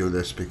we're going to do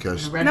this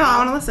because Red No, Bull? I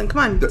want to listen. Come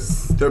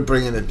on. they're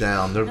bringing it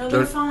down. No,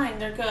 they're fine.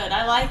 They're good.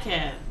 I like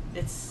it.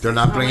 They're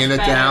not so bringing much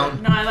it better.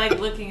 down? No, I like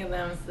looking at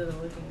them instead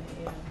of looking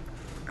at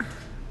you.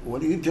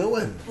 What are you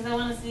doing? Because I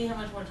want to see how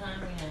much more time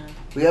we have.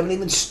 We haven't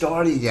even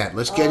started yet.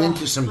 Let's get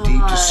into some God.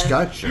 deep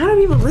discussion. How do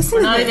people listen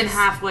We're to not this? even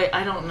halfway.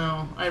 I don't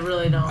know. I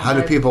really don't. How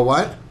do people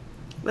what?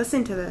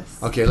 Listen to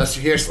this. Okay, let's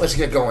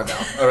get going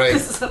now. All right.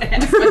 This is what I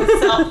ask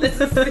myself.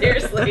 This is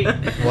seriously.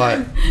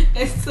 What?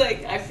 It's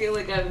like I feel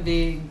like I'm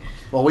being.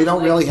 Well, we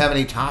don't really have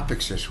any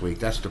topics this week.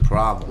 That's the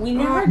problem. We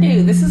never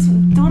do. This is.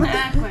 Don't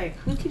act like.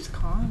 Who keeps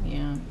calling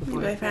you?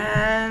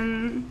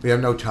 Boyfriend. We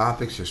have no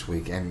topics this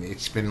week, and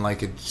it's been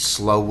like a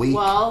slow week.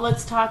 Well,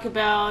 let's talk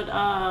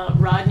about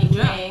Rodney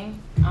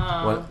King.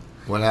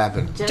 What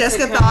happened?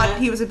 Jessica thought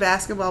he was a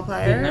basketball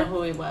Didn't know player.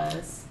 who he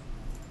was.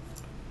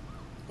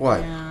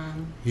 What?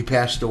 And He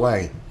passed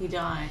away. he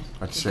died.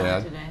 That's He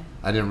died sad. today.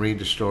 I didn't read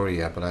the story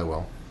yet, but I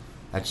will.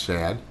 That's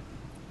sad.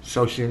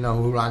 So she didn't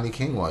know who Rodney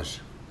King was.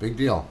 Big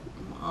deal.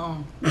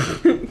 Oh.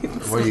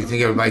 What do you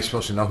think everybody's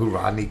supposed to know who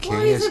Rodney King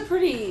Well, he's is? a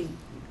pretty.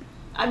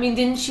 I mean,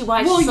 didn't she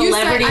watch Well, you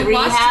said Celebrity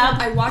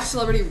Rehab? I watched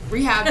Celebrity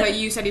Rehab, but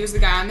you said he was the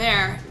guy on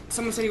there.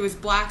 Someone said he was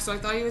black, so I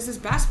thought he was this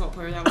basketball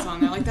player that was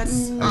on there. Like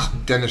that's. That's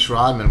Dennis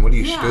Rodman. What are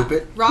you, Yeah.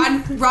 stupid?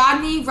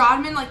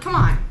 Rodman. Like, come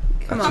on.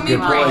 That's on, a good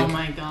man. point. Oh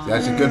my God.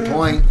 That's a good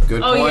point.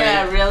 Good Oh point.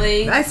 yeah,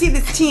 really? I see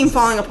this team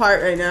falling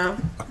apart right now.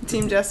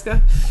 Team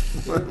Jessica.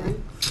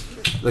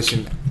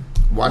 Listen,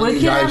 why don't We you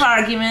can have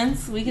guys?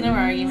 arguments. We can have You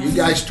arguments.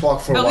 guys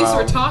talk for a At while. least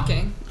we're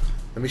talking.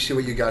 Let me see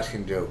what you guys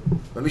can do.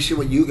 Let me see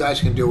what you guys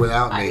can do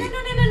without me.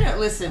 No.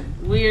 Listen,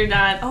 we're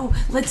not. Oh,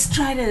 let's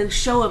try to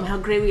show them how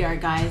great we are,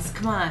 guys.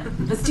 Come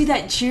on. Let's do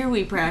that cheer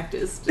we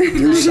practiced.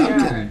 Do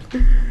something.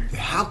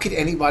 How could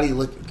anybody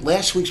look?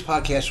 Last week's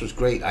podcast was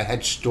great. I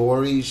had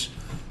stories.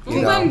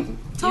 You Well, know, then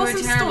tell You us were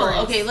some terrible.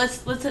 stories. Okay,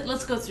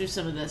 let's go through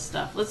some of this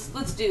stuff.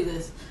 Let's do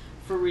this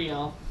for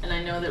real. And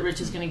I know that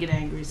Rich is gonna get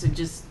angry, so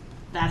just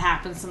that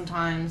happens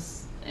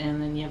sometimes,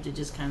 and then you have to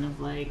just kind of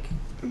like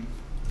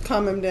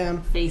Calm him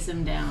down. face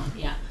him down.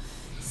 Yeah.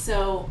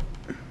 So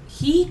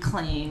he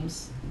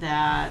claims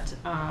that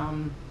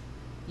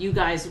you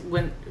guys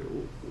went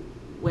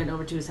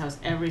over to his house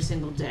every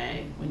single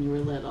day when you were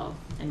little,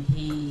 and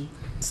he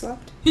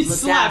Slept. He looked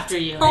slept. after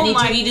you. Oh and he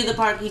my. took you to the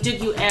park. He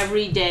took you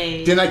every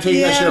day. didn't I take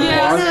you guys to the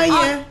Yeah, park? no,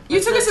 yeah. You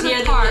took us to Let's the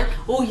hear park.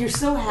 Oh, you're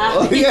so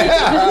happy. Oh,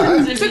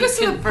 yeah. You took us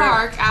to the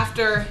park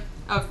after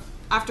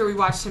we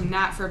watched him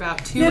nap for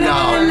about 2 No,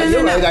 hours. No,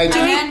 you're right. I And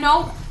did. then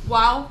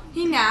while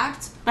he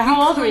napped, But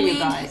how old were you cleaned-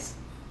 guys?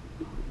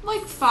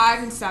 like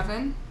 5 and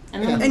 7.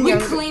 And then And We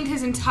younger. cleaned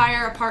his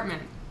entire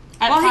apartment.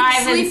 at while he was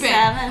 5 and sleeping.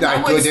 7.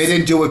 Nah, good. They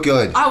didn't do it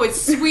good. I would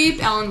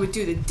sweep. Ellen would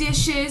do the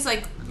dishes.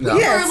 Like No.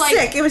 we Yeah, were like,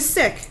 sick. It was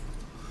sick.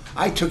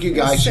 I took you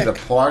guys to the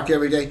sick. park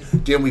every day.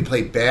 Didn't we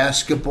play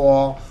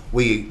basketball? I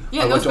yeah,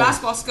 went those to-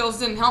 basketball skills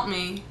didn't help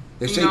me.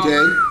 Yes, you they know.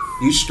 did.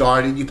 You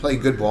started. You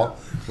played good ball.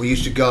 We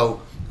used to go.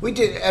 We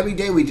did every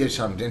day. We did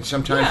something. And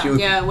sometimes you.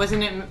 Yeah,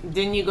 wasn't it?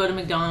 Didn't you go to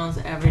McDonald's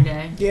every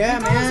day? Yeah,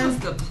 That man. was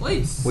the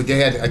place.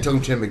 I took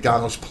them to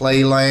McDonald's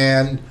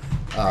Playland.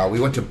 We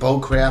went to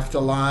Boatcraft a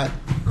lot.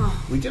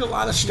 We did a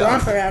lot of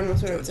Romp stuff. around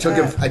was where it's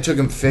at. I took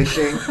him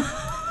fishing.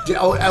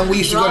 And we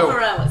used to Romp go to.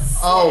 around was sick.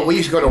 Oh, we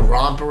used to go to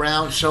Romp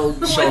Around. So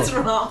What's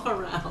romp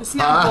around? It's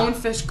not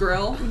Bonefish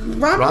Grill.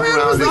 Romp Romp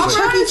around was around like is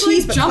Chuck E. like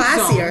Cheese, but Jump Zone.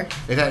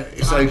 classier.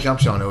 it's like Jump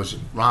Zone. It was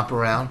Romp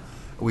Around.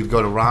 We'd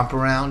go to Romp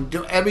Around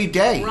every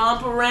day.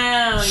 Romp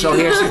around. So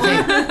here's the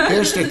thing.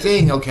 Here's the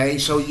thing. Okay,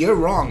 so you're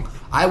wrong.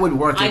 I would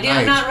work I at did.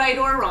 I'm not nights. right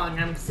or wrong.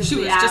 I'm simply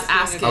was just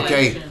asking. asking. a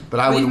Okay, question. but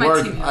I Leave would my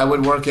work. team out. I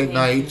would work at Yeah,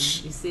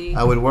 nights. you see?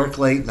 I would work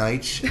late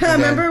nights. and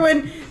Remember then,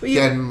 when we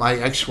Then my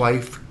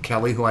ex-wife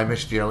Kelly, who I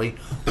miss dearly,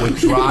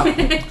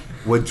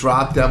 would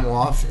drop them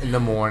off in the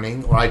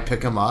morning, or I'd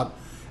pick them up,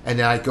 and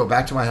then I'd go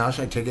back to my house.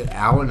 I'd take an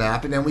hour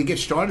nap, and then we get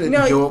started No,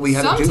 and do what we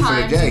had to do for the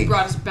Sometimes day. you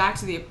brought us back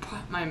to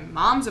my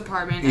mom's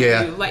apartment and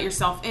Yeah. you let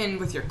yourself in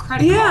with your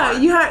credit Yeah,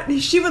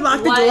 card. she would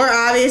lock the What? door,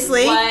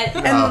 obviously. What?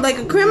 And Oh. like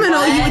a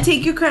criminal, you What? would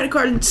take your credit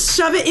card and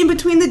shove it in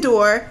between the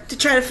door to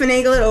try to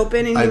finagle it open,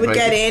 and you I'd would break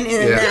get it. in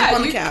and Yeah. nap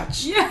on the you-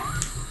 couch. Yeah.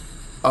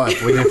 Oh,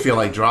 if we didn't feel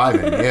like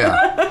driving,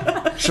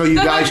 yeah. So you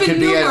That guys happened could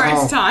be at numerous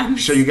home.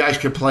 times. So you guys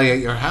could play at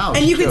your house.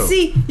 And you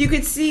too.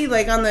 could see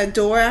like on the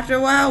door after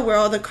a while where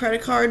all the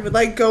credit card would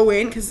like go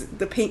in because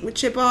the paint would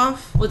chip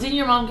off. Well, didn't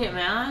your mom get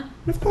mad?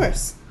 Of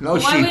course. No, Why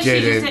she would she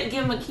didn't. just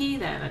give him a key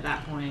then at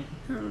that point?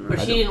 Or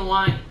she didn't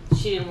want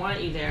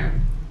you there.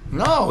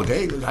 No, I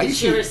Did used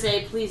she ever to.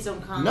 say, "Please don't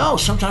come"? No,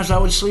 sometimes I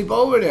would sleep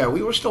over there.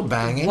 We were still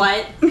banging.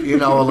 What? You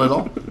know, a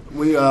little.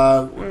 We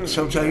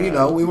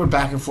sometimes, we were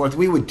back and forth.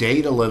 We would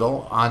date a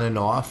little on and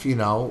off.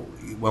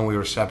 when we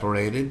were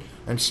separated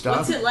and stuff.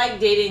 What's it like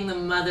dating the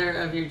mother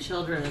of your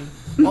children?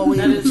 Well, we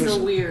That is just-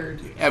 so weird.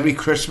 Every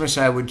Christmas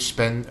I would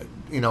spend,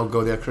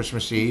 go there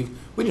Christmas Eve.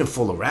 We didn't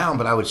fool around,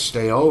 but I would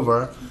stay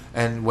over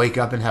and wake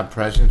up and have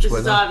presents This with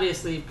is them.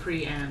 obviously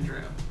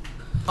pre-Andrew.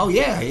 Oh,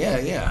 yeah.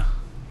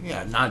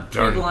 Yeah, not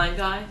dirty. Pre-blind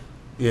guy?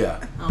 Yeah.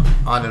 Okay.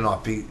 On and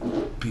off beat.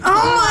 Oh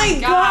my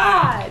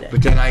God!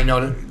 But then I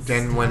know that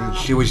then when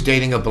she was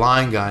dating a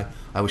blind guy,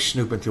 I was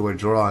snooping through her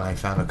drawer and I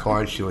found a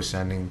card she was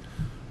sending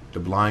the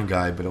blind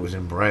guy, but it was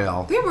in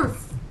Braille. They were.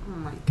 Oh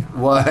my god.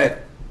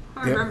 What?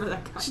 I remember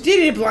that guy. She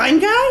dated a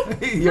blind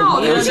guy? Your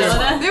No, they mother- were, know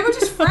that? they were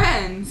just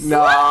friends.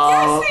 No.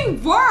 Yes, they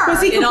were.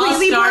 Was he It all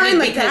completely started blind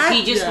like because that?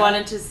 he just Yeah.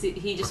 wanted to see.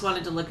 He just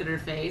wanted to look at her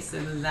face,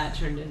 and then that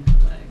turned into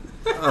like.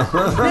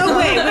 No,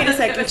 wait a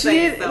second. She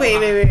Thanks did. so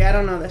Wait. I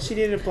don't know that. She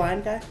dated a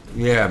blind guy?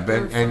 Yeah,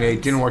 but and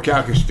it didn't work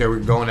out because they were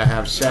going to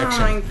have sex, Oh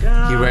my and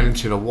God. he ran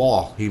into the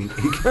wall. He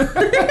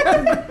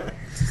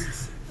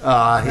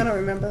I don't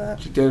remember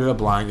that. she dated a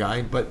blind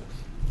guy, but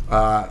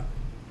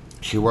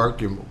she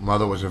worked. Your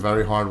mother was a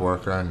very hard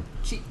worker, and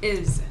She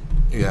is.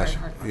 yes,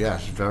 Very hard worker.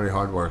 yes, very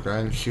hard worker,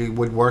 and she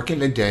would work in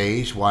the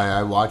days while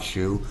I watched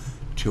you,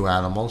 two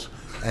animals,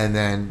 and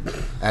then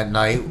at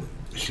night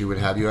she would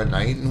have you at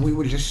night, and we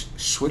would just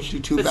switch the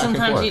two But back and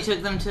sometimes forth. you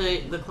took them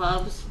to the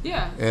clubs.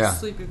 Yeah. Yeah.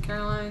 Sleep at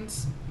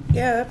Caroline's.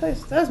 Yeah, that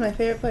place. That was my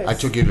favorite place. I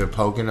took you to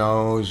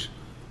Poconos.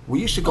 We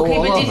used to go Okay,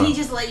 all but over. did he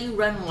just let you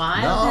run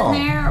wild No.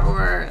 in there,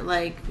 or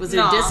like was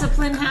there No.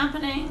 discipline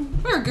happening?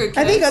 We were good kids.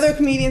 I think other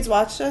comedians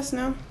watched us.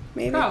 No,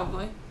 maybe.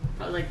 Probably.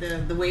 Or like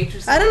the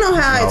waitress. I don't know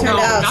how I No. turned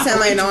No, out not the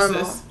semi-normal.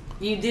 waitresses.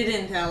 You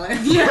didn't tell her.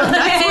 Yeah,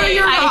 that's where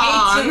you're I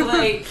hate to wrong.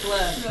 like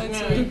flip.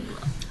 That's right.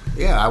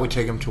 Yeah, I would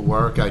take him to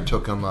work. I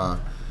took him.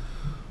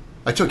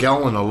 I took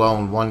Ellen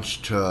alone once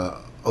to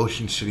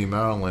Ocean City,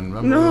 Maryland.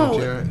 Remember No. we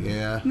went there?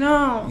 Yeah.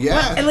 No.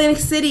 Yes. What? Atlantic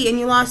City, and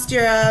you lost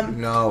your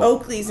No.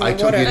 Oakleys in I the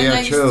took water. you And there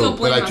then you still too, but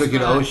blame I us took you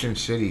for to that. Ocean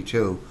City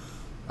too.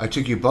 I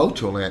took you both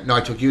to Atlanta. No,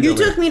 I took you to You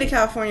Atlanta. took me to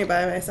California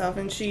by myself,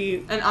 and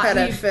she And had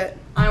a you- fit.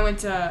 I went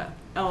to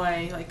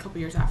LA like a couple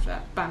years after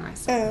that by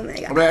myself. Oh my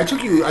God. But I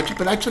took you.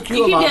 But I took you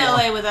You a came lot. to more.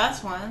 LA with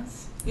us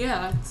once.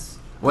 Yeah, that's.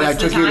 Well, I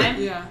What's the took you.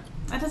 time? Yeah.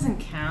 That doesn't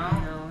I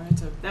count. know. I had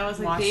to That was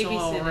like watch a little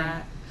babysitting.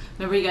 rat.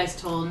 Remember, you guys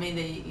told me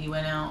that you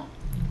went out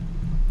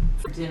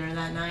for dinner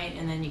that night,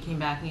 and then you came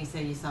back and you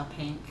said you saw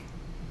Pink.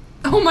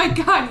 Oh my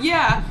god,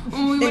 yeah.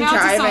 When we went In out to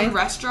driving. some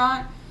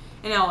restaurant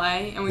in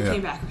LA and we Yeah.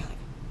 came back, we were like,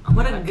 oh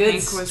What my a God, good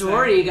Pink was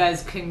story you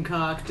guys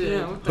concocted. there.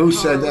 Yeah, what the Who hell?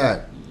 said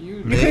that? You.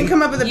 You couldn't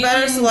come up with a You better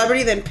didn't-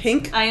 celebrity than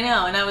Pink? I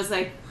know, and I was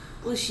like,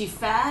 was she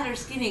fat or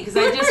skinny? Because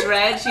I just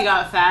read she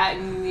got fat,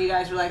 and you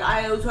guys were like,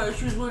 I was hard.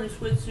 She was wearing a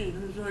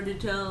sweatsuit. It was hard to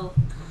tell.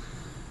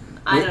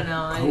 I don't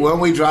know. When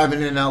we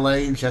driving in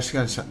LA, Jessica,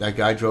 and that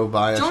guy drove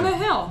by us. Jonah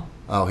and- Hill.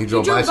 Oh, he He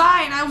drove, drove by.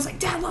 by and I was like,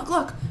 Dad, look,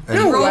 look. And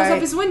he he- rolls way. up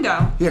his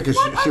window. Yeah, because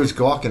she was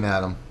gawking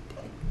at him.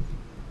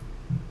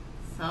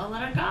 So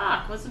let her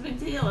gawk. What's the big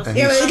deal? Let's And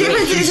Yeah, he but the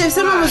difference is if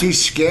someone was She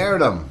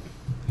scared him.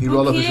 He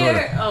rolled up his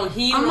window. Oh,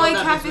 he I'm rolled like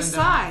up half his his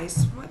window.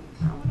 size. What?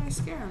 How would I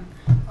scare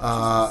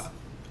him?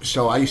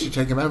 So I used to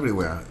take him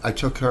everywhere. I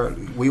took her.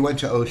 We went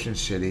to Ocean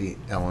City,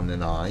 Ellen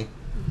and I.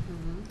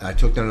 I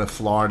took them to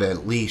Florida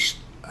at least.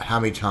 How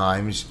many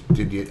times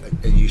did you?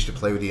 And you used to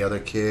play with the other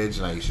kids,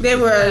 and I used to. they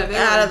were they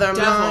out were of their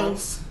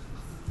devils.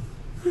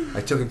 minds.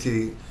 I took them to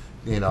the.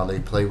 They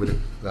played with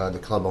the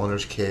club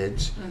owners'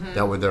 kids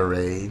that were their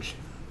age.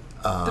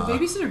 The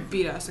babysitter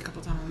beat us a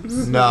couple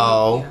times.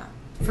 No.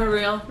 Yeah. For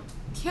real?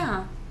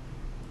 Yeah.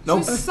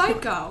 Nope. She's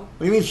psycho. What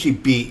do you mean she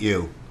beat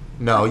you?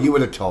 No, you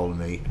would have told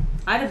me.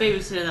 I had a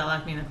babysitter that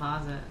locked me in the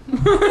closet.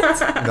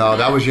 No,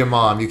 that was your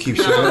mom. You keep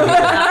saying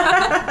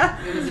that.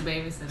 It was a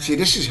babysitter. See,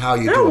 this is how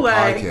you No do a way.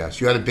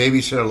 podcast. You had a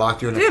babysitter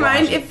locked you in the Dude,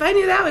 closet. if I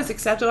knew that was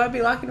acceptable, I'd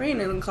be locking Rain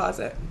in the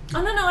closet.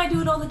 Oh no, I do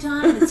it all the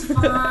time. It's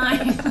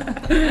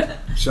fine.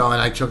 So,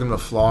 and I took him to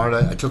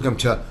Florida. I took him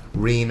to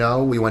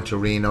Reno. We went to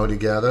Reno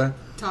together.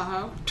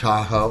 Tahoe.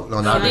 Tahoe. No,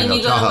 not And then Reno.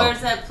 you go, Tahoe.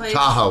 where's that place?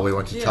 Tahoe. We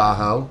went to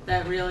Tahoe.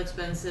 That real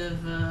expensive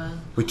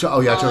We took. Oh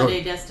yeah, I took holiday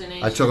him.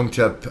 destination. I took him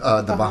to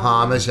the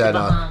Bahamas. At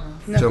Bahamas.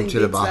 took him Nothing to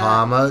the beats that.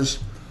 Bahamas.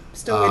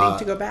 Still waiting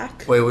to go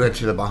back. We went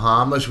to the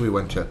Bahamas. We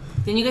went to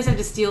Didn't you guys have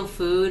to steal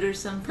food or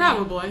something?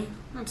 Probably.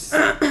 That's,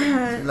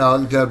 no.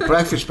 The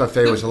breakfast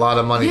buffet was a lot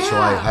of money, so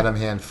I Yeah. had him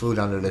hand food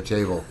under the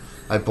table.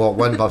 I bought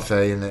one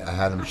buffet and I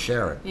had him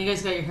share it. You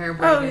guys got your hair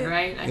braided, yeah.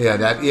 right? I Yeah, can't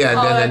that. remember. Yeah, and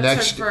oh, then that the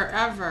next. took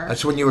forever.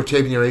 That's when you were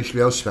taping your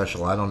HBO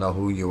special. I don't know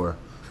who you were.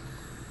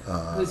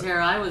 Whose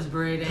hair I was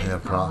braiding. Yeah,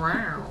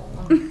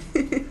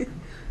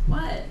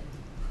 What?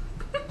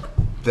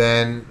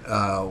 Then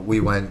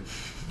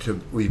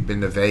we've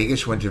been to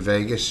Vegas, went to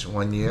Vegas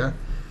one year.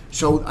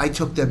 So I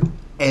took them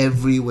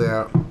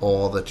everywhere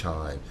all the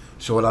time.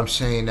 So what I'm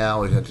saying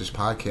now is that this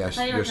podcast, I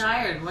thought you were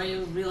tired. Why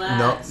you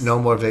relax? no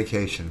more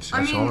vacations.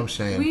 That's I mean, all I'm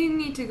saying. we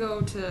need to go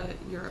to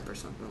Europe or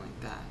something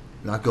like that.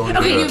 Not going to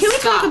Okay, Europe. can we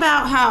talk Stop.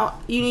 about how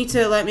you need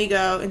to let me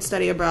go and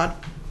study abroad?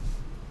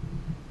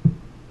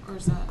 Or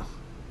is that?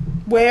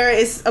 Where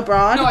is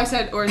abroad? No, I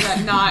said, or is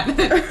that not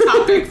a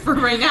topic for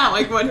right now?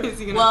 Like, what is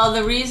he gonna? Well,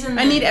 the reason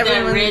I need that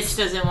everyone's- Rich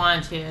doesn't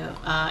want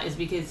to is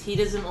because he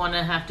doesn't want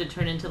to have to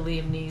turn into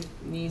Liam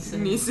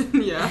Neeson.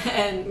 Neeson, yeah.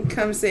 And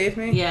Come save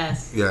me.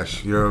 yes.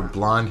 Yes, you're a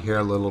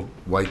blonde-haired little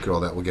white girl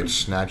that will get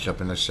snatched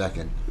up in a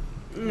second.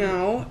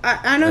 No,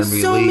 I know And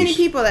so many released.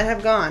 people that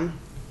have gone.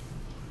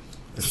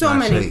 It's So not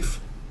many. safe.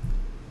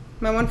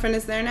 My one friend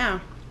is there now.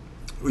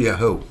 Yeah,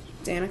 who?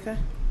 Danica.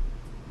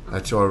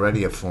 That's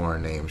already a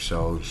foreign name,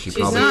 so she She's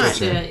probably not.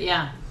 fits in.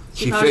 Yeah.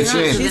 She probably fits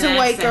does in. with She's an a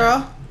white accent.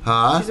 girl.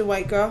 Huh? She's a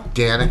white girl.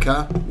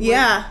 Danica?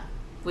 Yeah.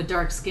 With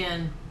dark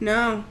skin.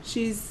 No,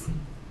 she's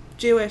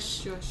Jewish.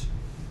 Jewish.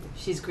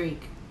 She's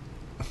Greek.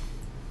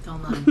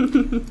 Don't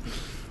lie.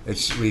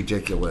 It's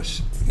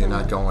ridiculous. You're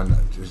not going.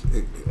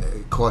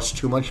 It costs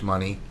too much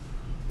money.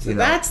 So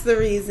that's the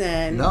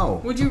reason.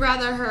 No. Would you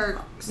rather her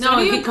No,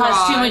 study it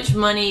costs too abroad- much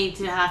money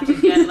to have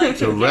to get like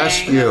To a gang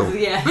rescue. of-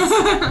 yes.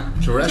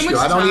 To rescue. much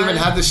I don't even time.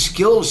 have the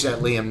skills that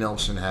Liam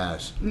Neeson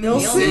has.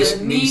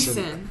 Nilsson?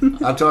 Neeson.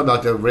 I'm talking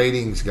about the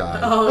ratings guy.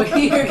 Oh,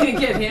 you're gonna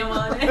get him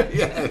on it.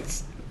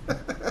 Yes.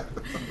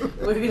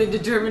 We're gonna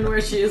determine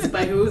where she is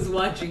by who's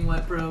watching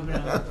what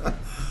program.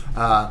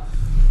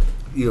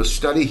 You'll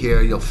study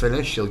here. You'll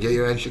finish. You'll get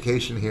your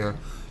education here.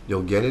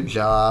 You'll get a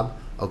job.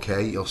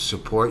 Okay. You'll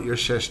support your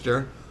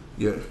sister.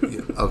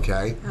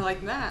 Okay. I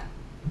like that.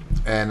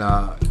 And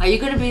Are you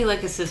gonna be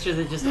like a sister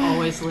that just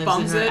always lives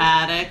Bums in her it.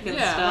 attic and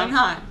Yeah, stuff? why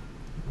not?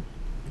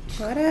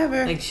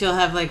 Whatever. Like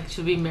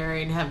she'll be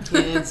married and have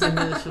kids, and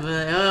then she'll be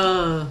like,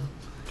 oh,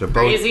 they're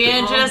both crazy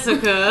Aunt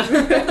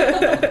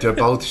Jessica. they're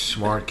both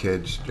smart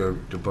kids. They're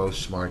both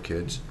smart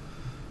kids.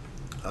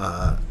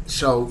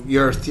 So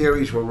your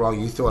theories were wrong.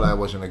 You thought I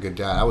wasn't a good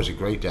dad. I was a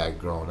great dad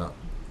growing up.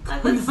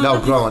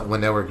 No,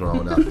 when they were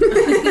growing up.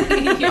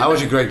 I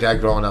was a great dad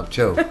growing up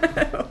too.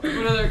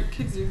 What other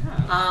kids do you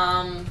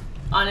have?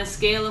 On a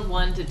scale of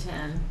 1 to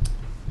 10,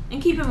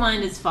 and keep in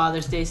mind it's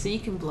Father's Day, so you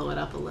can blow it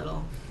up a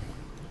little.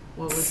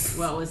 What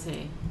was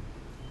he?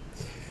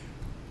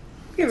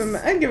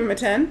 I'd give him a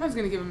 10. I was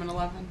gonna give him an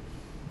 11.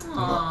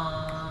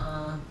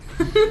 Aww,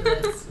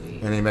 that's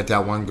sweet. And he met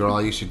that one girl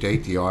I used to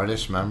date, the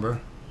artist. Remember?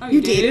 Oh,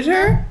 You dated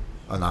her?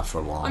 Oh, not for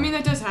long. I mean,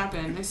 that does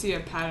happen. I see a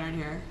pattern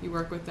here. You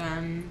work with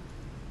them.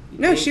 you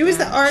No, date she was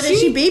the them.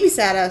 artist. She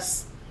babysat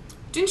us.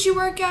 Didn't she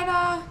work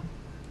at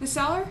the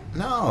cellar?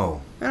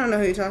 no. I don't know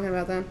who you're talking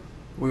about then.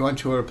 We went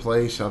to her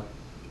place up.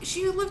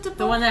 She lived above.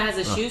 The one that has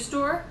a shoe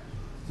store?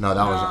 No,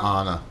 that was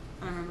Anna.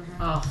 I remember her.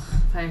 Oh,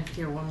 if I have to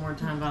hear one more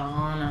time about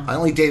Anna. I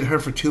only dated her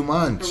for 2 Her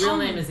months. real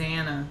name is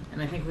Anna,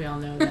 and I think we all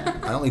know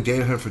that. I only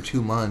dated her for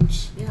 2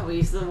 months. Yeah,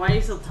 why do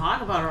you still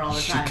talk about her all the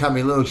She time? cut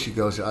me loose. She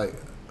goes, too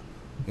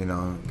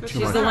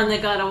She's much. the one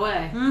that got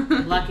away.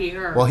 Lucky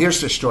her. Well, here's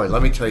the story.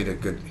 Let me tell you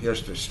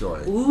here's the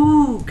story.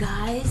 Ooh,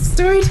 guys.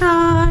 Story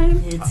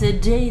time. It's a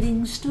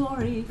dating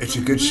story. It's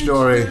a good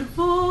story. Richard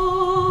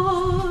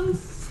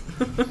Voss.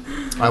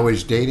 I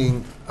was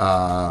dating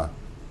Anna.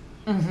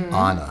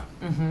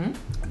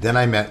 Then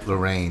I met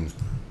Lorraine,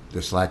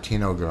 this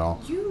Latino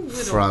girl You little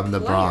from the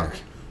player.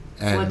 Bronx.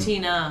 And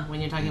Latina, when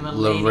you're talking about a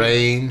lady.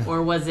 Lorraine.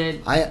 Or was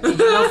it, I did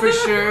you know for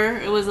sure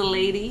it was a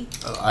lady?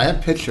 I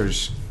have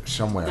pictures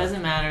somewhere.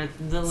 Doesn't matter.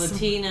 The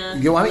Latina,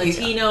 You want me-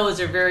 Latinos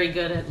are very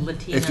good at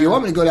Latina. If you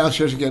want me to go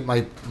downstairs and get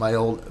my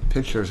old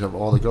pictures of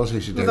all the girls I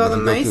used to date, With all we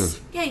the can go mice?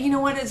 through. Yeah, you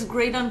know what is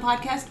great on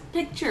podcast?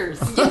 Pictures.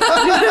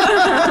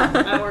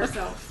 That works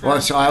out. Well,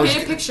 so I was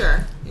Paint a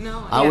picture. You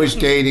know. I was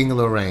dating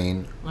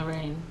Lorraine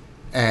Lorraine.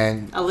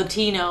 and A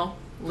Latino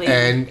lady.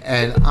 and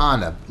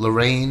Anna.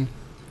 Lorraine,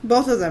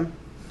 Both of them.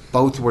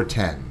 both were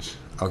 10s.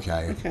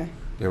 Okay, Okay.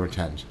 they were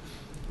 10s.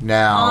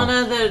 Now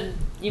Anna,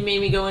 you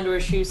made me go into a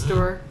shoe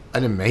store. I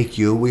didn't make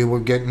you. We were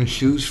getting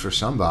shoes for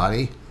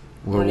somebody.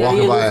 We were Yeah,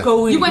 walking by. let's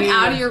go in You went here.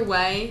 out of your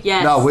way.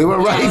 Yes. No, we were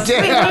right Yes.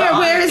 there.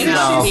 Where is this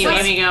No. He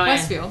made me go in.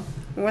 Westfield.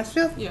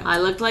 Westfield? Yeah. I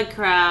looked like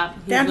crap.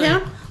 He's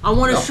Downtown? like, I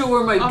want to No. show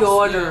her my Upstairs.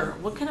 daughter.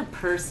 What kind of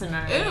person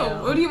are Ew. you?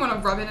 What do you want to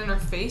rub it in her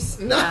face?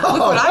 No. Look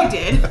what I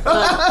did. Look,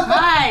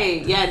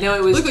 hi. Yeah, no,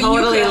 it was Look what you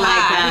totally could like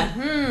have.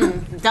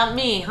 that. Dump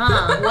me,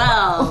 huh?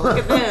 Well, look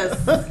at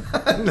this.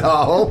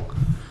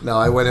 No,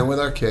 I went in with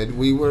our kid.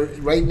 We were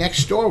right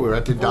next door. We were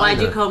at the Well, why'd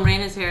diner. you comb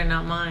Raina's hair and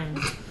not mine?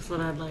 That's what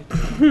I'd like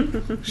to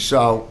know.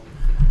 So,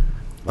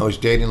 I was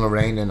dating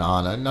Lorraine and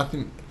Anna.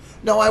 Nothing.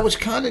 No, I was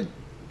kind of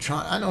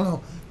trying. I don't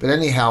know. But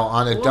anyhow,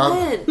 Anna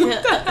dumped.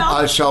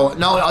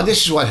 What?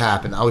 This is what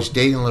happened. I was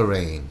dating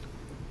Lorraine,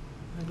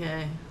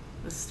 Okay.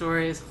 This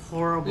story is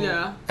horrible.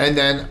 Yeah. and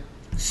then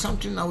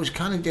I was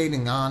kind of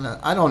dating Anna.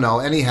 I don't know.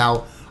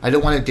 Anyhow, I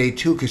didn't want to date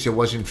two because it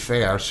wasn't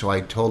fair. So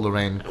I told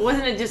Lorraine.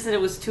 Wasn't it just that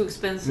it was too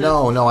expensive?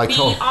 No, I Be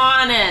told.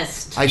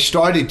 honest. I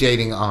started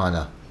dating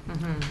Anna.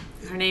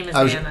 Her name is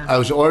I Anna.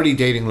 was already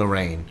dating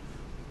Lorraine,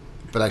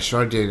 but I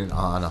started dating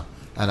Anna,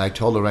 and I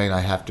told Lorraine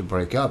I have to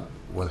break up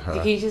with her.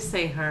 Can you just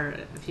say her?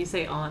 If you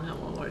say Anna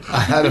one more time. I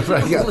had to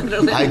break up.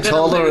 Literally, I I'm gonna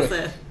told lose her.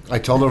 it. I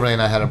told Lorraine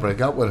I had to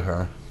break up with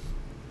her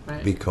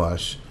Right.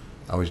 because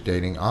I was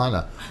dating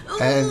Anna,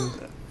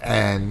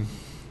 and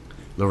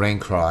Lorraine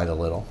cried a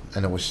little,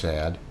 and it was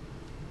sad.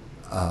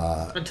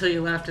 Until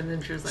you left, and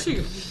then she was like,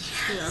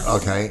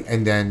 Okay,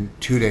 and then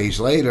 2 days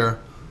later,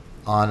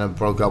 Anna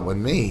broke up with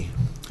me.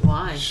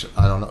 "Why?" So,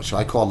 I don't know. So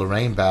I called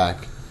Lorraine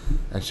back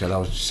and said I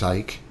was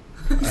psych.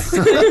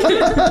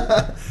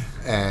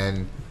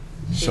 And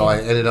so I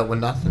ended up with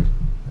nothing.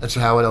 That's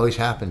how it always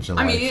happens in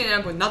life. you didn't end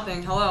up with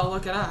nothing. Hello,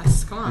 look at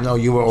us. Come on. No,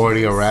 you were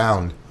already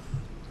around.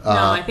 No,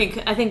 I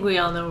think we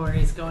all know where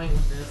he's going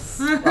with this.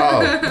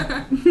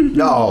 Oh.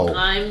 No.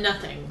 I'm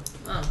nothing.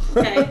 Oh,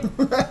 okay.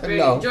 Great.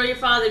 No. Enjoy your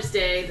Father's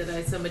Day that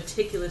I so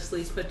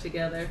meticulously put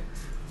together.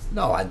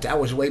 No, that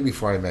was way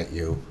before I met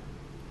you.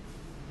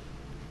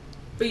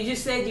 But you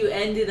just said you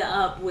ended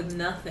up with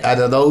nothing. Out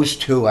of those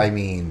two, I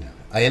mean,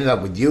 I ended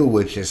up with you,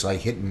 which is like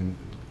hitting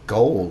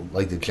gold,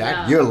 like the jack.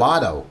 Yeah. You're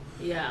lotto.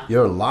 Yeah.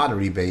 You're a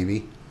lottery,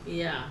 baby.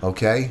 Yeah.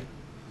 Okay?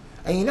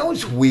 And you know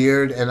what's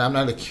weird, and I'm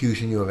not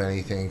accusing you of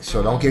anything,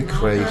 so don't get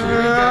crazy.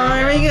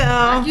 There we go.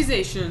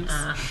 Accusations.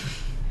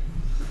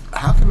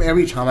 How come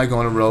every time I go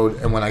on the road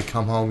and when I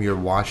come home, you're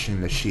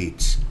washing the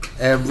sheets?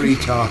 Every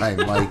time.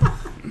 Like,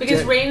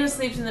 Because Raina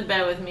sleeps in the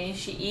bed with me.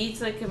 She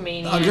eats like a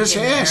maniac. I'm just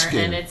in there,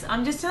 asking. and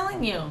I'm just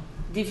telling you.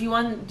 Do you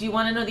want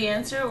to know the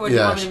answer, or do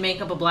you want me to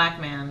make up a black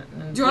man?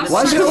 Do you want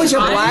why is it always a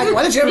black?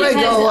 Why does everybody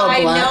go a black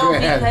I know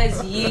man?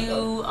 because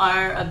you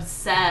are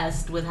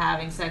obsessed with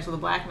having sex with a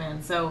black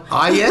man. So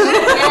I am?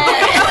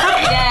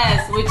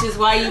 yes, which is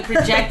why you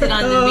project it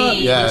onto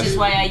me. Yes. Which is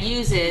why I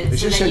use it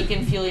It's so just that a- you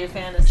can feel your Is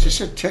fantasy.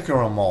 this a tick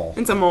or a mole?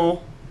 It's a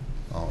mole.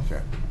 Oh,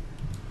 okay.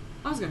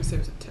 I was gonna say it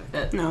was a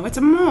tick. No, it's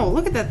a mole.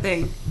 Look at that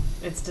thing.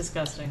 It's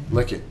disgusting.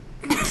 Lick it.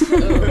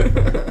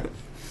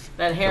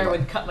 That hair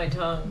would cut my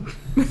tongue.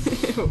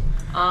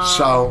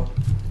 So,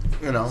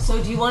 you know.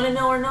 So do you want to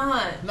know or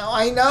not? No,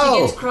 I She know.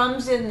 gets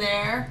crumbs in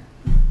there,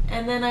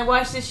 and then I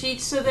wash the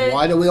sheets so that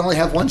Why do we only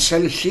have one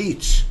set of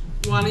sheets?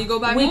 Why don't you go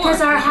back more? because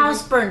our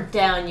house burnt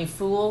down, you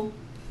fool.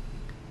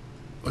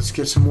 Let's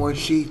get some more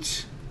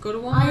sheets. Go to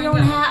Walmart. I don't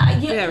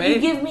have. Yeah, You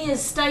right? give me a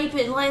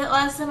stipend.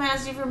 Last time I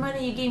asked you for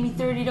money, you gave me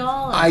 $30.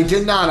 I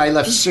did not. I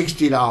left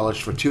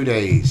 $60 for 2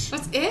 days.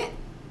 That's it.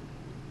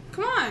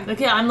 Come on.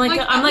 Okay, I'm like at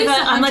least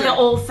I'm like an 100.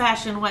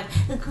 old-fashioned wife.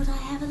 Could I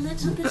have a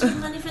little bit of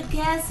money for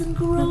gas and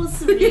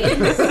groceries?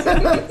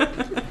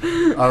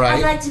 All I'd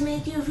right. like to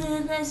make you a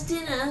really nice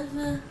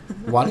dinner.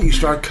 Why don't you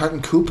start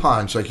cutting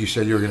coupons like you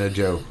said you were going to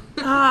do?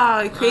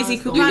 Ah, crazy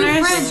You new couponers.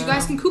 friends. You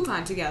guys can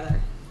coupon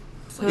together.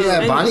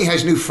 Yeah, Bonnie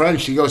has new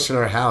friends. She goes to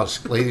their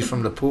house. Ladies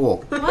from the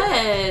pool.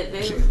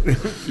 What?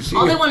 She-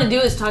 All they want to do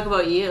is talk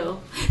about you.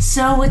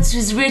 So what's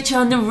Rich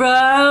on the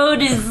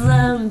road is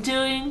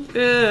doing?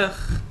 Ugh.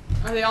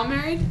 Are they all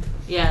married?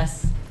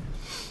 Yes.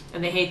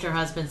 And they hate their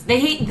husbands. They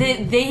hate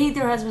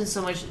their husbands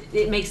so much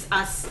it makes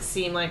us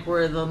seem like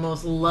we're the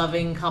most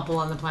loving couple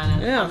on the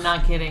planet. Yeah. I'm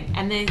not kidding.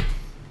 And they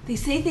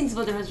say things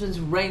about their husbands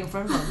right in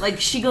front of them. Like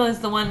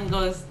the one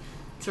goes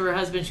to her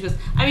husband. She goes,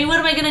 I mean, what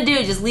am I gonna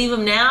do? Just leave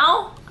him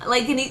now?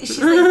 Like, and she's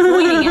like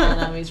pointing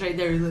at him. He's right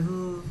there. He's like,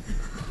 oh.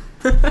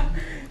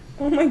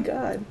 Oh my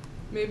god.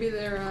 Maybe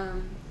they're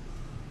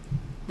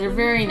They're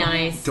very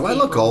nice. Do I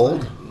look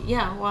old?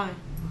 Yeah. Why?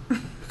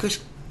 Because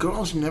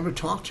girls never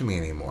talk to me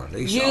anymore.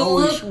 They used to You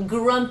always. look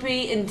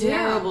grumpy and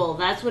terrible.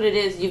 That's what it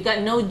is. You've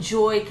got no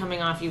joy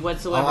coming off you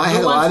whatsoever. Oh, I Who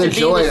had a wants lot to of be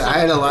joy. with I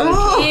had a lot of.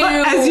 Ew.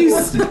 As you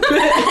spit. Is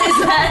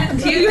that,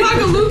 do you have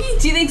a loogie?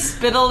 Do you think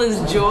spittle is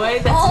joy?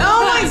 That's Oh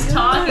not my us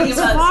God, talking it's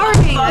about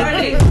farting.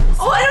 farting.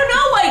 Oh, I don't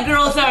know why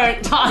girls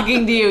aren't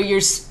talking to you. You're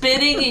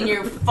spitting and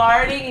you're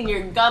farting and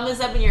your gum is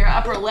up in your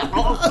upper lip.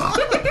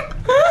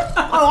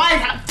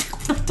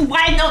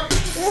 Why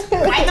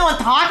no one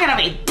talking to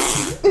me?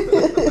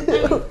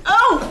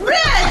 Oh,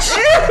 Rich!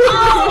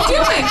 Oh, what are you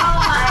doing?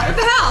 What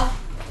the hell?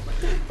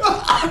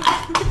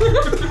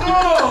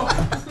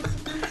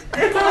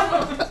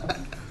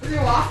 Is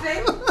your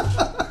wafting?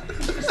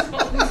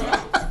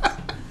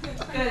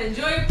 Good.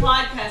 Enjoy your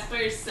podcast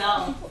by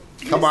yourself.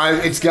 Come on,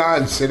 it's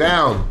gone. Sit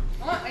down.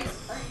 What?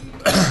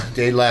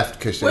 They left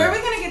because Where are we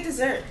gonna get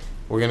dessert?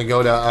 we're gonna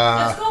go to.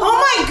 Let's go Oh my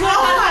walk. God. I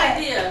have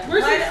an idea.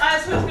 I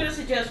was going to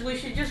suggest we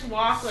should just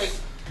walk like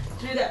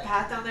through that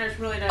path down there. It's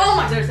really nice. Oh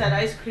my- There's that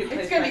ice cream place.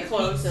 It's gonna be by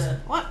closed. pizza.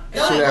 What?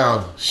 Sit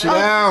down. Sit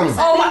down.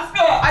 Oh my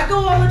god! I go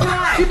all the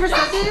time. Super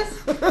this?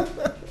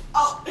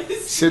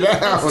 Sit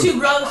down. It's too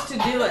gross to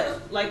do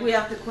it. Like we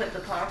have to quit the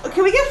car.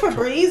 Can we get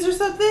Febreze or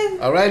something?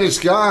 All right, it's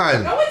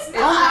gone. No, it's It's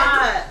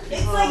not.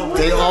 It's like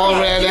They all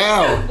ran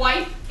out.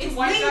 white. It's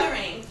white.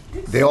 lingering.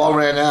 They all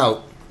ran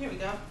out. Here we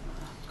go.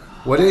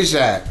 What is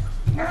that?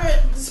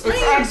 Spray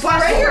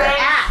your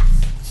ass.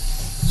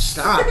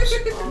 Stop.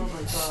 Oh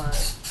my god.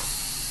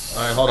 All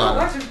right, hold on.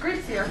 Watch, there's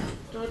grapes here.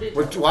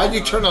 Why'd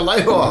you turn the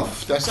light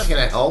off? That's not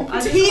gonna help.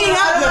 It's heating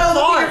up the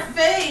your fart.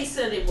 face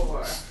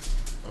anymore.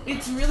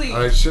 It's really. All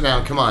right, sit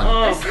down. Come on.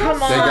 Oh, come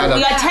They got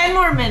We a- got 10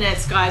 more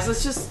minutes, guys.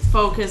 Let's just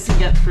focus and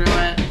get through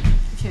it. You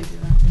can't do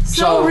that.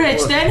 So,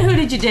 Rich, then who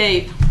did you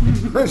date?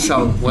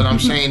 So what I'm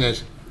saying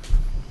is,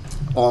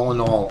 all in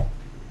all,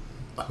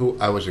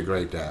 I was a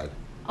great dad.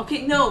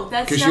 Okay, no,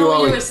 that's 'Cause not you what you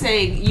always- were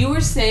saying. You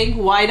were saying,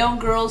 why don't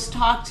girls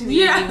talk to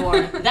me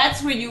anymore?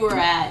 That's where you were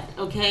at,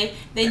 okay?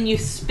 Then you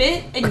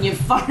spit and you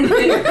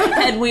farted,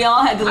 and we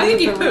all had to I leave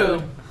think the you room.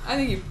 pooed. I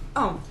think you.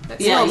 Oh,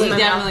 that's Yeah, smells you in my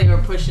definitely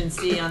were pushing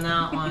C on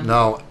that one.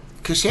 No,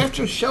 because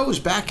after shows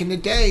back in the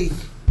day,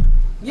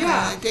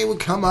 Yeah. they would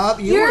come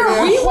up. You're were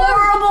a there.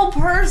 horrible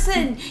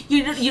person.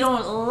 You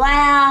don't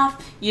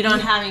laugh. You're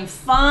not having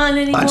fun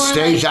anymore. On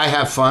stage, like- I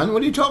have fun.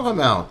 What are you talking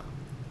about?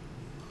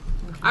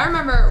 I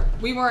remember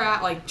we were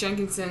at like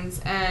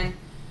Jenkinson's and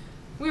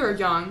we were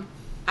young.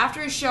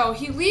 After a show,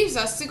 he leaves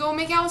us to go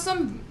make out with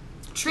some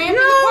tramp in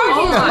the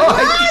parking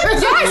lot.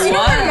 Yes, you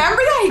What? don't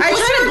remember that? He I goes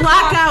try to the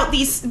black car- out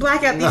these No.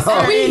 We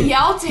certain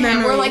yelled to him.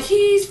 We're memories. like,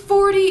 he's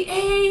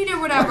 48 or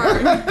whatever,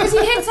 because he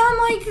hits on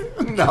like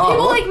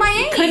people like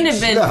my age. Couldn't have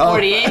been No.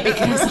 48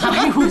 because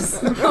I was.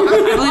 I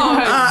believe I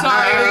was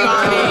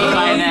sorry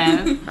by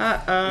then.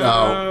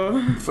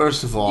 No.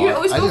 First of all, You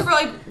always I go didn't- for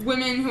like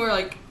women who are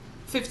like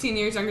 15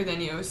 years younger than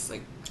you. It's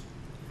like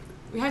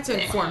we had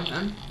to inform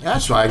them.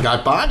 That's why I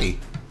got Bonnie.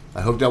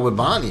 I hooked up with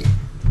Bonnie.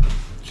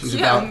 She's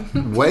Yeah.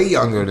 about way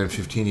younger than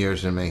 15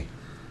 years than me.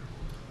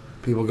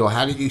 People go,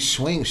 how did you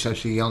swing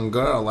such a young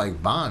girl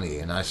like Bonnie?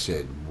 And I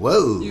said,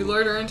 whoa. You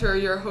lured her into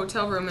your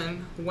hotel room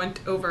and went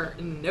over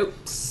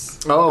notes.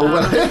 Oh,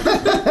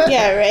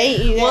 Yeah, right.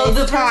 You Well, guys the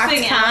first talked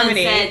thing Ellen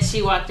comedy. said,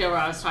 she walked over.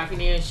 I was talking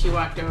to you, and she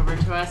walked over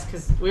to us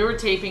because we were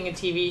taping a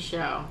TV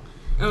show,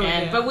 Oh,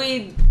 and yeah. but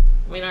we'd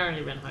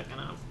already been hooking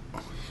up.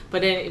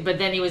 But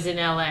then he was in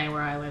LA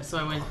where I live, so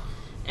I went,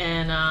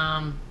 and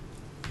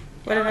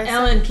What did I say?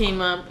 Ellen came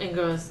up and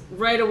goes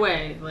right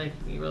away, like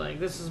you were like,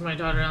 "This is my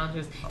daughter." Ellen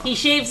goes, "He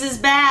shaves his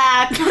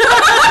back."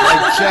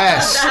 my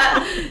chest.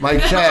 My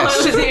That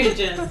chest. was your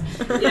chest.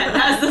 Yeah,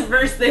 that's the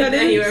first thing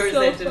that you ever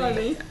said to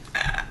me.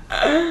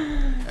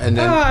 And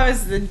Oh, then, I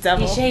was the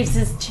devil. He shaves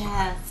his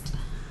chest.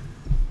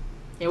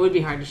 It would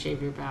be hard to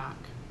shave your back.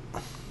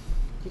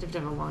 You'd have to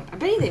have a long. I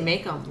bet you they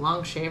make them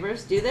long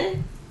shavers. Do they?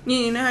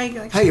 You know how you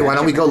like. hey, why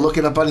don't we go look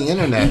it up on the Hey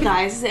internet?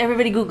 guys,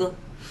 everybody Google.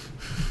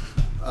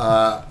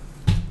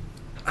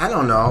 I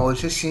don't know. It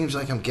just seems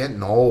like I'm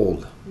getting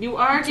old. You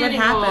are getting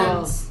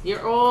happens. old.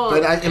 You're old.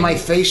 But in my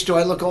face, do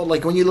I look old?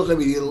 Like when you look at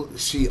me, do you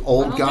see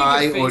old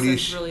guy, or do you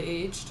really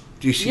aged?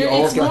 do you see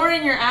old it's guy? more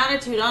in your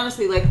attitude,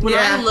 honestly. Like when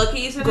Yeah. I look at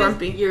you, sometimes,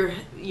 Grumpy.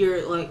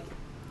 you're like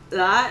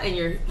that, and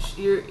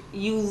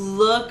you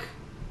look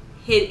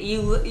hit.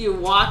 You're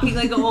walking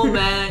like an old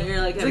man.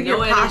 You're like, It's have like no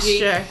your energy.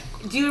 posture.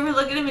 Do you ever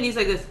look at him and he's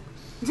like this?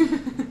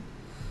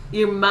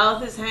 Your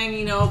mouth is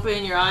hanging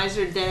open. Your eyes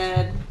are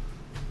dead.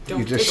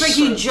 You just It's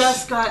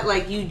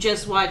like you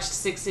just watched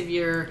 6 of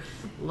your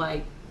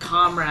like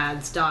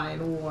comrades die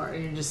in war,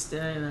 and you're just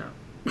standing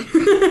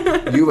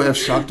there. you have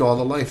sucked all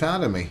the life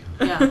out of me.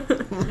 Yeah,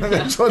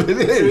 That's what it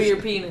through is. your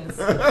penis.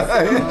 So a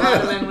lot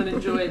of men would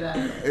enjoy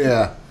that.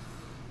 Yeah.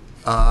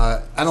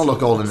 I don't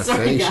look old in the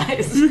Sorry, face.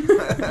 guys.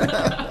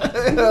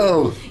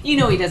 No. You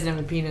know he doesn't have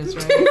a penis,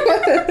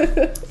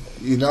 right?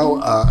 You know,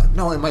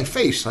 no, in my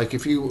face. Like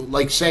if you,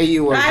 like, say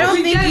you were. I don't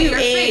You think get it in you your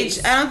age.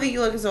 face. I don't think you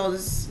look as old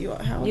as you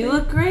are. How old You are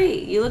look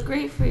great. You look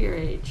great for your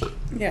age.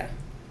 Yeah.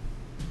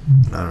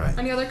 All right.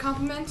 Any other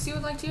compliments you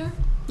would like to hear?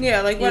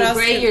 Yeah, like You what look else?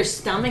 great. do- Your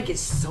stomach is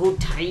so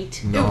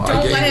tight. No, I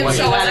Don't gave let him one-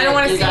 show us. I don't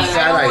want to You see. got it.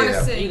 I don't want Bad to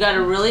idea. see. You got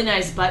a really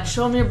nice butt.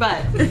 Show him your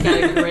butt. You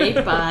got a great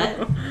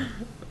butt.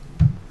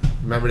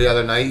 Remember the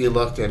other night you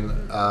looked and.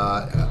 Oh,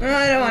 I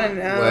don't want to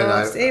know. When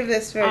I- Save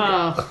this for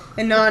Oh.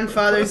 a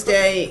non-Father's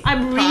Day.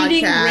 I'm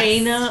reading podcast.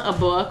 Raina a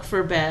book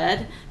for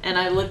bed, and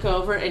I look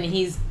over, and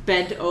he's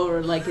bent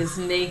over like his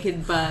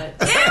naked butt.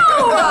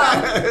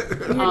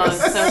 Oh,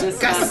 it's so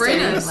disgusting.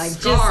 Raina's Like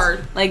scarred.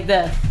 just like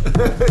this.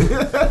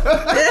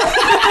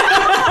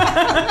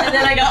 And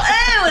then I go,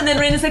 oh, and then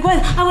Raina's like,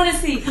 what? I want to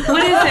see.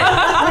 What is it?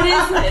 What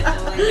is it?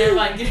 I'm like, never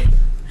mind.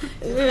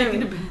 Get back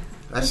into bed.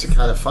 That's the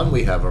kind of fun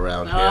we have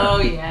around Oh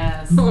here.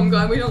 yes. Oh, I'm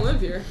glad we don't live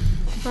here.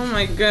 Oh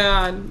my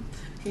god.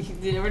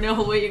 You never know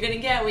what you're gonna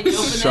get when you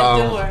open So-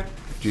 that door.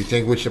 Do you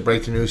think we should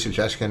break the news to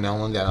Jessica and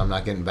Ellen that I'm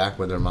not getting back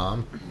with her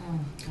mom?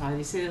 God,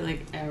 you say it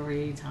like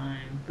every time.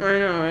 I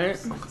know, right?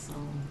 So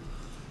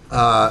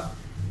Uh,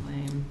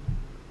 lame.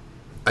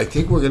 I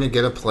think we're going to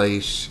get a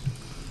place.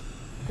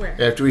 Where?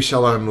 After we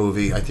sell our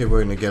movie, I think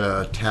we're going to get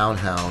a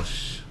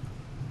townhouse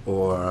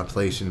or a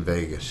place in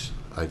Vegas.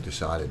 I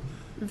decided.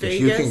 'Cause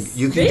Vegas?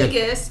 You can get,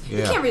 Vegas? You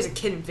Yeah. can't raise a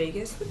kid in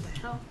Vegas. What the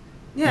hell?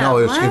 Yeah. no,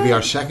 it's going to be what?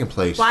 our second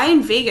place. Why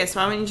in Vegas?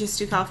 Why wouldn't you just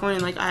do California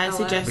like I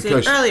suggested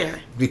Because- earlier?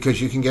 Because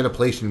you can get a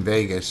place in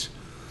Vegas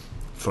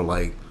for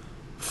like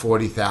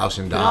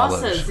 $40,000. But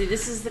also, see,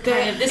 this is the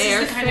kind of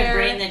airfare.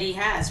 brain that he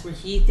has, where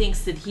he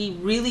thinks that he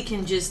really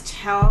can just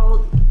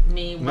tell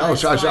me. No,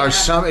 it's what's going our on.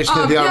 summer. It's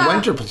going to be our yeah.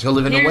 winter. To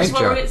live in the Here's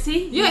what we're winter. gonna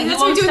see. Yeah, you that's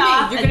won't what you're doing.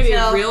 stop You're going to be a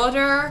until-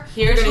 realtor.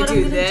 Here's you're what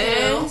going I'm to do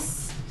gonna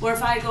this. do. Or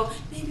if I go,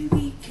 maybe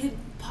we could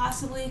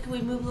possibly, could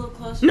we move a little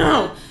closer?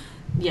 No.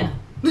 Yeah.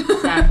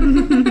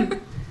 Exactly.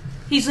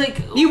 He's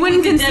like, You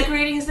wouldn't with the consi-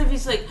 decorating and stuff.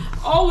 He's like,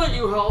 I'll let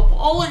you help.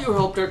 I'll let you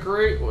help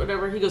decorate,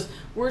 whatever. He goes,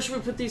 where should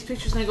we put these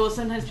pictures? And I go,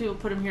 sometimes people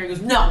put them here. He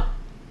goes, no.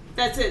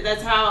 That's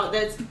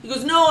it. He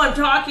goes, no, I'm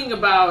talking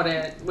about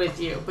it with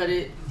you. But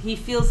he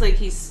feels like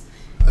he's...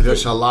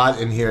 There's a lot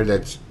in here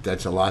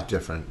that's a lot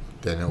different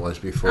than it was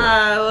before.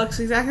 It looks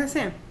exactly the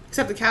same.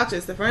 Except the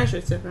couches. The furniture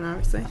is different,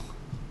 obviously.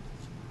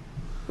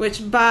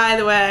 Which, by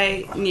the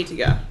way, need to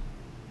go.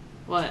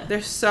 What?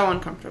 They're so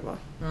uncomfortable.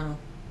 Oh.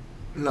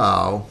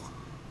 No.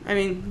 I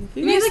mean,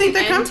 if you guys think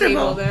they're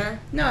comfortable. There.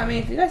 No, I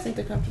mean, if you guys think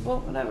they're comfortable,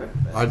 whatever.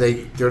 Are they?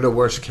 They're the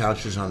worst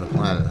couches on the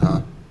planet,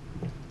 huh?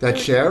 That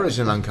chair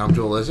isn't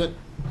uncomfortable, is it?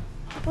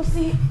 We'll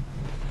see.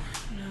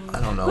 I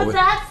don't know. Put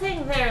that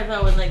thing there,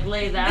 though, and, like,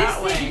 lay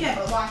that way. Yeah,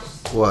 but watch.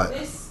 What?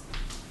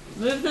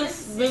 Move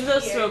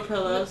those throw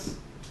pillows.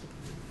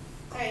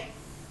 Hey,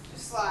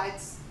 just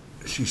slides.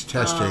 She's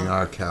testing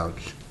our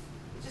couch.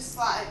 Just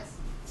slides.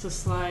 It's a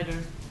slider.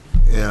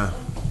 Yeah.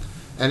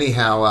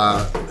 Anyhow,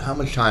 how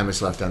much time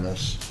is left on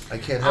this? I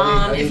can't.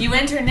 If you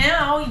enter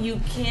now,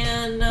 you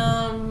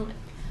can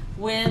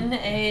win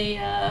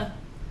a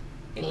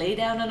lay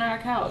down on our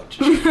couch.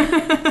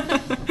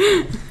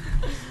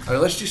 All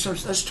right,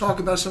 let's talk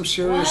about some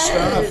serious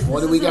stuff.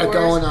 What do we got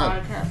going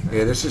on?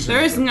 Yeah, this is.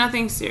 There is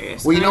nothing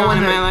serious. Well, you know when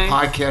in my life.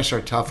 podcasts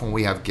are tough when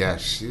we have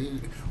guests.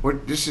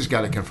 This has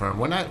got to confirm.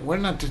 We're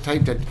not the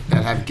type that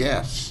have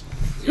guests.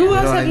 Who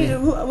else have you?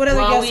 What other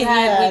guests have you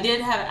had? We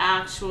did have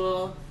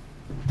actual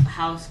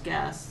house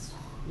guests.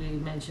 We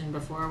mentioned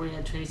before we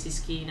had Tracy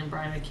Skeen and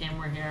Brian McKim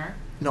were here.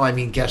 No, I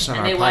mean guests on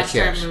our podcast. And they watched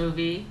our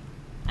movie.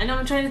 I know,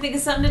 I'm trying to think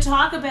of something to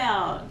talk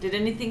about. Did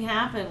anything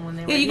happen when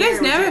they were here? Yeah, you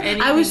guys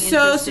never. I was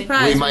so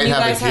surprised. We might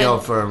have a deal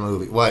for a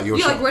movie. What? You were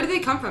like, where did they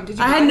come from? Did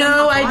you? I had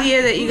no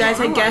idea that you guys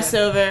had guests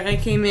over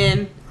and came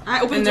in.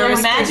 I opened and there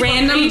was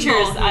random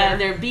creatures.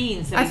 They're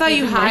beans. I thought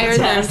you hired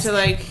them to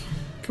like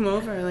come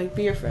over and like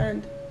be your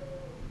friend.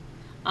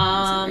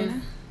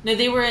 No,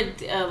 they were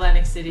at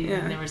Atlantic City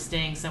and they were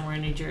staying somewhere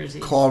in New Jersey.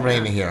 Call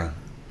Raina here.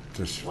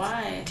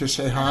 Why? To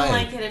say hi. I don't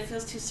like it. It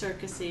feels too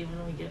circusy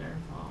when we get her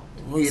involved.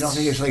 Well, you don't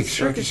think it's like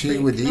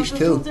circusy with these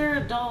two? They're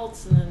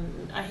adults, and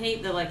then I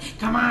hate the like.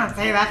 Come on,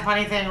 say that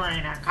funny thing,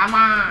 Raina. Come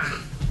on.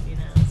 You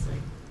know, it's like.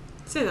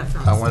 Say that for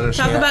us. I want to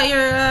talk about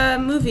your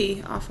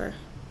movie offer.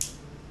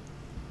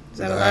 Is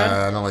that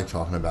allowed? I don't like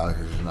talking about it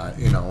because it's not.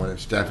 You know, when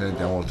it's definite,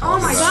 then we'll talk about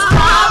it. Oh my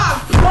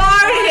God! Stop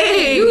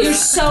farting! You're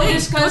so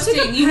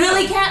disgusting. You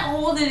really can't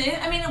hold it in.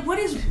 I mean, what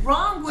is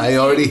wrong with you? I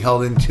already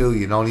held in two.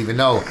 You don't even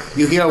know.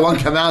 You hear one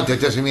come out,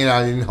 that doesn't mean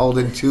I didn't hold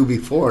in two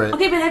before it.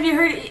 Okay, but have you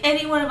heard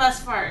any one of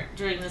us fart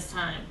during this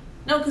time?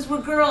 No, because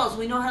we're girls.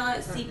 We know how to let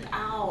it seep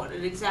out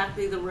at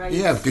exactly the right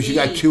Yeah, because you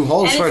speed. got two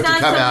holes for it to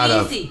come out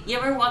of. You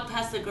ever walk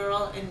past a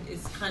girl and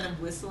it's kind of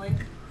whistling?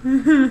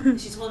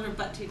 She's holding her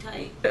butt too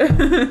tight.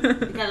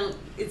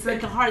 It's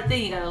like a hard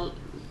thing. You gotta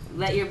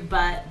let your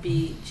butt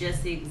be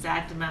just the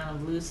exact amount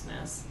of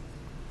looseness.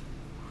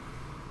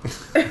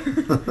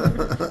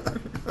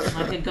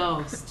 Like a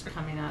ghost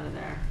coming out of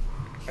there.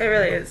 It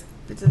really is.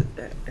 Is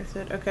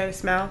it okay to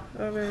smell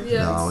over?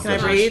 Yeah. No, can I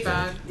breathe?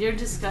 You're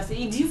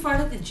disgusting. Do you fart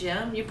at the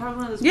gym? You're probably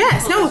one of those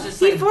Yes, people no. that's just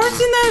He like, farts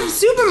in the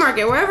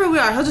supermarket, wherever we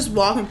are. He'll just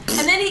walk and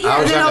then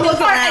I'll look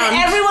fart, around.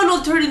 and everyone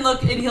will turn and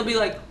look, and he'll be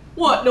like,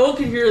 "What? No one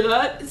can hear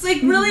that." It's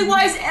like, really?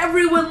 Why is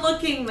everyone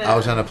looking there? I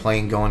was on a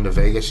plane going to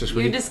Vegas this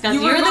week. You're disgusting.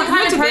 You were You're the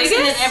kind of to person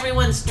Vegas? that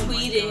everyone's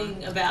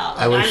tweeting about.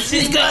 I was- I'm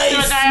sitting This guy next to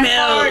a guy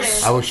smells.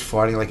 farting. I was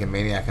farting like a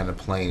maniac on the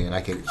plane, and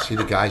I could see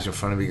the guys in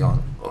front of me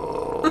going,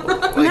 "Oh."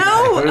 No!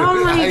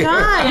 Oh my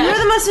God! You're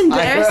the most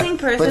embarrassing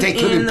person but they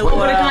couldn't in the put-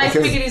 world. When a guy's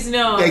Because picking his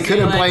nose. They couldn't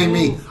you're like, blame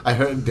me. "Ooh." I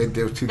heard that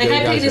there were two The gay guy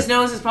picking guys. his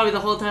nose is probably the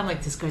whole time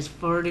like, this guy's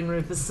farting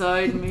right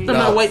beside me. I'm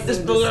gonna wipe this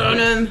booger on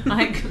him.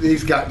 Like,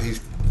 These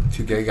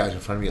two gay guys in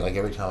front of me, like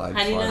every time I'd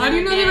How do you know How do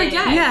you know they were gay?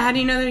 Yeah, how do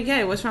you know they're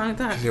gay? What's wrong with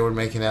that? They were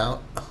making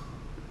out.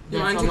 You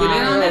that's wanted a to get in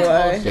lie. on No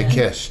way. it? They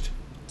kissed.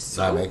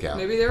 So, Not make out.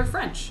 maybe they were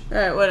French.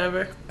 Alright,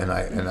 whatever. And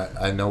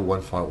I know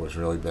one fart was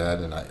really bad,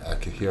 and I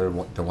could hear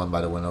the one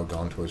by the window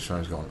going to his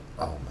friends going,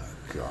 "Oh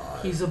my God."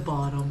 he's a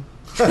bottom.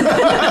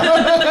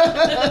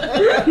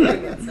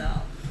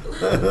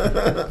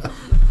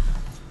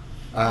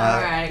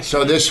 Alright.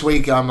 So this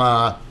week I'm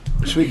up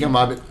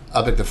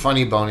at the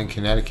Funny Bone in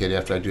Connecticut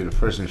after I do the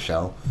prison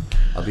show.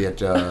 I'll be at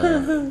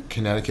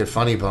Connecticut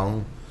Funny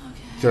Bone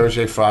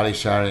Thursday, Friday,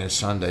 Saturday, and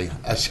Sunday.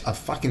 A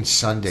fucking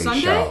Sunday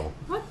show.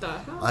 What the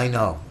hell? I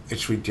know,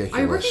 it's ridiculous.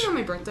 Are you working on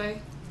my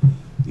birthday?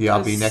 Yeah,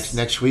 I'll be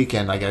next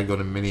weekend. I gotta go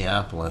to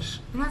Minneapolis.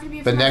 You're not gonna be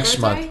here But for my next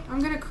birthday? month- I'm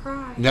gonna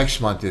cry. Next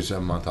month is a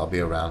month I'll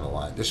be around a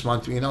lot. This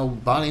month,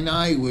 Bonnie and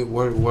I,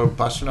 we're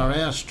busting our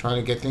ass trying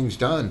to get things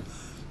done.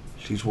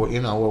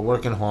 We're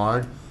working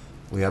hard.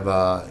 We have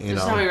This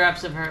is how he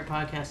wraps up her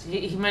podcast.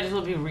 He might as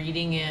well be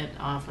reading it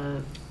off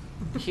a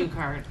cue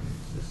card.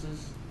 This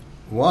is.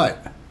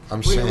 What? I'm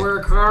We saying.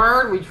 work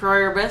hard. We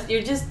try our best.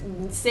 You're just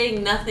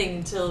saying nothing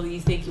until you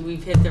think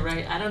we've hit the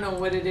right. I don't know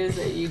what it is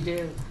that you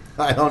do.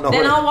 I don't know.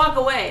 Then I'll walk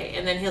away,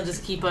 and then he'll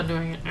just keep on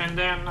doing it. And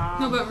then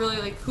No, but really,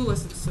 like, who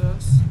listens to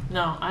us?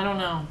 no, I don't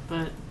know,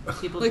 but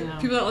people Like, do.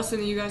 people that listen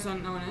to you guys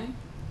on O&A?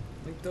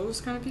 Like, those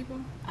kind of people?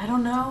 I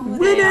don't know who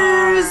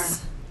Winners!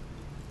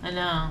 they are. I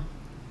know.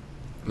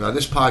 No,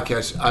 this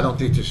podcast, I don't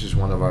think this is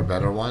one of our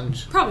better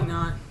ones. Probably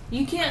not.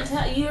 You can't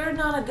tell. You're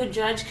not a good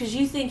judge because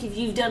you think if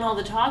you've done all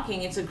the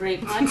talking, it's a great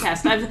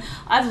podcast.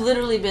 I've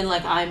literally been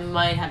like, I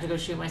might have to go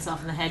shoot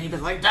myself in the head. You've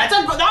been like, that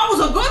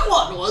was a good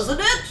one, wasn't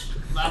it?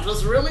 That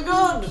was really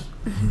good.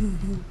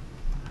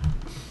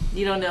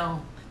 You don't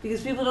know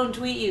because people don't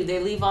tweet you. They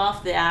leave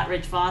off the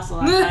 @Rich Fossil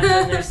and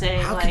they're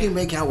saying, how like, can you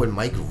make out with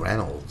Mike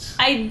Reynolds?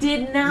 I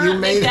did not. You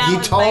made. He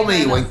told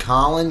me when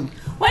Colin.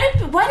 Why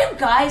do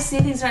guys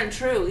say things aren't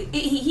true?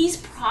 He's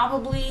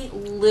probably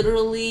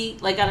literally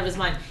like out of his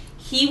mind.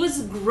 He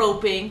was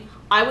groping.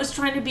 I was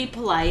trying to be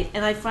polite,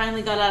 and I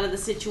finally got out of the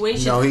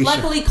situation. No,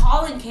 luckily,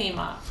 Colin came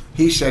up.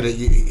 He said it.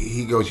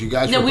 He goes, "You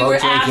guys were both drinking." No, we were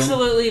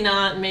absolutely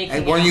not making.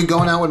 And weren't you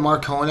going out with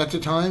Mark Cohen at the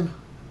time?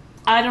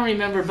 I don't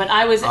remember, but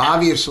I was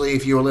obviously.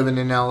 If you were living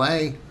in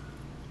L.A.,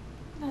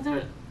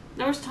 there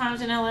was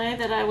times in L.A.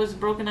 that I was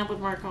broken up with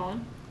Mark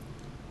Cohen.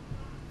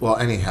 Well,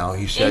 anyhow,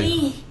 he said.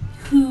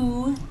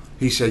 Anywho.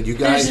 He said, "You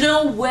guys." There's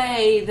no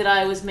way that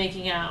I was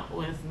making out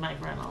with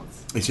Mike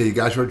Reynolds. He said, "You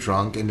guys were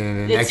drunk," and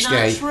then the next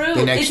day,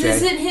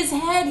 It's in his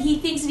head. He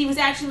thinks that he was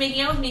actually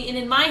making out with me, and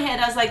in my head,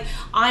 I was like,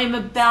 "I'm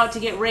about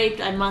to get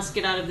raped. I must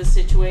get out of this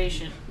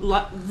situation."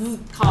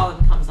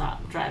 Colin comes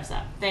up, drives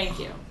up. Thank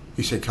you.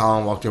 He said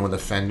Colin walked in with a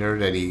fender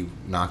that he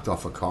knocked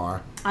off a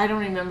car. I don't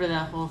remember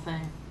that whole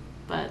thing,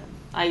 but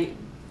I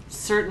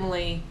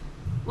certainly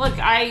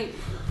I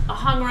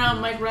hung around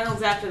Mike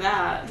Reynolds after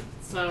that,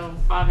 so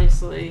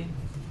obviously.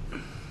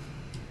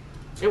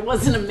 It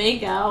wasn't a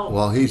makeout.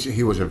 Well,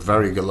 he was a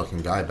very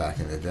good-looking guy back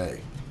in the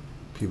day.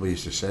 People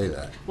used to say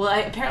that. Well,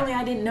 apparently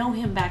I didn't know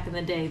him back in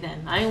the day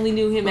then. I only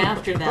knew him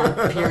after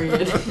that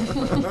period.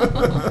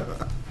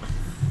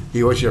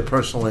 He was your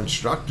personal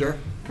instructor?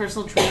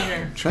 Personal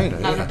trainer. Trainer,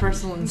 Not yeah. a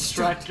personal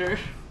instructor.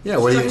 Yeah,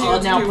 what do you...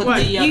 I'll now put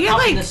the you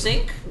cup in the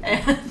sink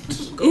and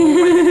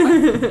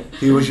go wipe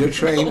He was your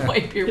trainer. Go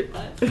wipe your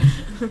butt.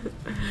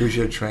 He was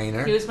your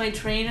trainer? He was my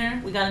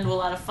trainer. We got into a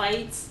lot of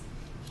fights.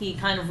 He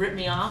kind of ripped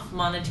me off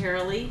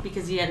monetarily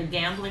because he had a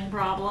gambling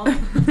problem.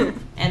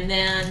 And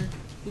then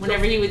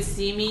whenever he would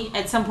see me,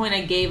 at some point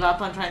I gave up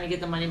on trying to get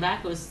the money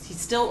back. He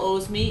still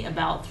owes me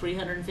about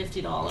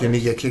 $350. Didn't he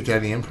get kicked out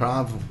of the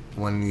Improv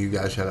when you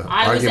guys had an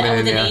I was argument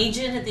with in an there?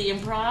 agent at the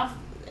Improv.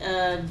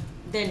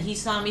 Then he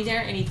saw me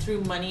there and he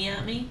threw money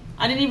at me.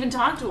 I didn't even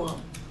talk to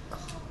him.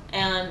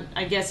 And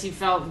I guess he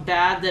felt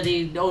bad that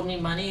he owed me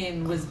money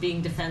and was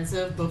being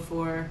defensive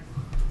before...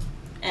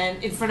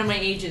 And in front of my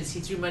agents, he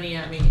threw money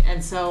at me.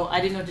 And so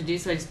I didn't know what to do,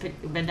 so I just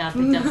bent down,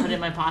 picked up, put it in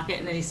my pocket,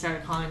 and then he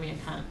started calling me a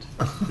cunt.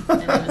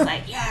 And he was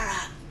like, "You're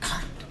a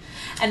cunt."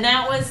 And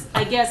that was,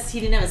 I guess he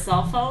didn't have a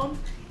cell phone.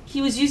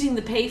 He was using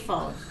the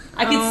payphone.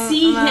 I could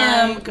see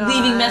him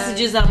leaving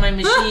messages on my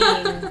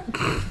machine,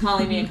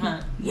 calling me a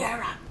cunt. "You're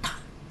a cunt."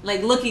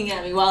 Like looking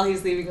at me while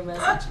he's leaving a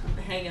message,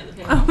 hanging out the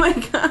payphone. Oh my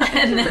god.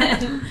 And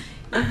then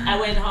I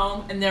went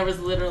home, and there was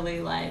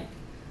literally like,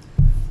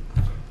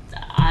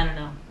 I don't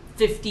know,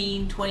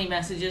 15, 20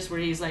 messages where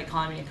he's like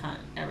calling me a cunt,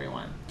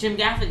 everyone. Jim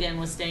Gaffigan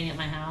was staying at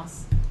my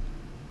house,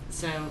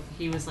 so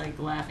he was like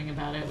laughing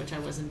about it, which I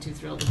wasn't too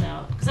thrilled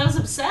about because I was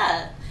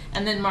upset.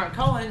 And then Mark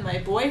Cohen, my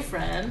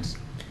boyfriend,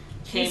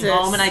 came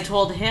home, and I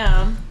told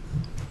him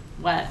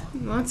what.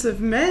 Lots of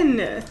men.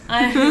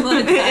 I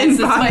look, guys, it's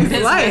my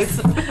business.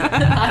 Life.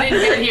 I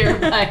didn't get here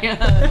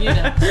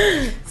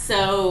by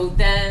So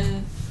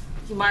then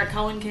Mark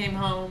Cohen came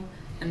home,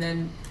 and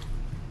then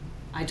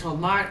I told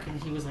Mark,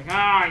 and he was like,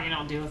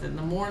 I'll deal with it in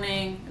the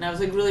morning. And I was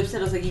like really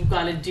upset. I was like, you've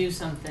got to do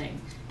something.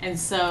 And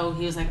so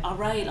he was like, all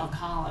right, I'll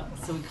call him.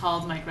 So we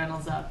called Mike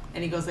Reynolds up,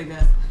 and he goes like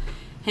this,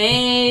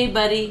 "Hey,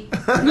 buddy."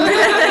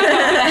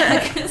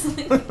 I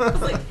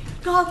was like,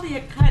 you called me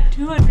a cunt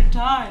 200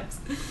 times.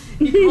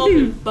 You called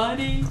me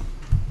buddy.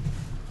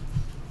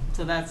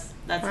 So that's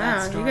that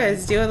story. You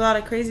guys deal with a lot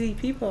of crazy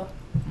people.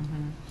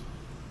 Mm-hmm.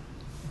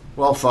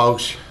 Well,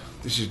 folks,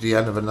 this is the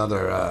end of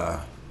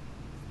another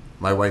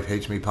My Wife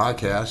Hates Me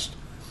podcast.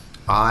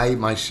 I,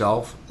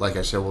 myself, like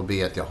I said, will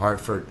be at the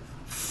Hartford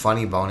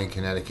Funny Bone in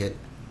Connecticut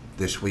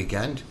this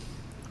weekend.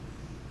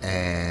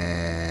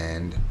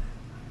 And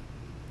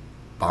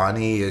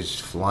Bonnie is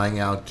flying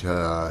out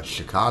to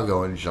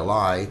Chicago in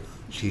July.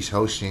 She's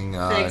hosting...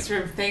 Thanks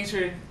for...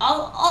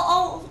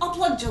 I'll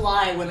plug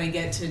July when I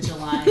get to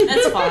July.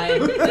 That's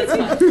fine. That's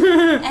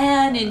fine.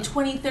 And in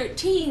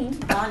 2013,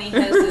 Bonnie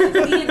has a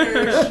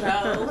theater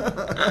show.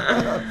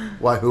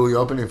 Why? Who are you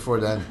opening for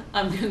then?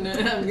 I'm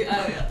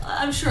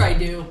sure I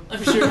do.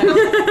 I'm sure I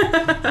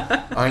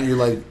do. Aren't you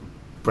like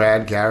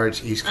Brad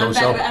Garrett's East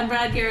Coast opener? I'm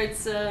Brad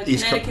Garrett's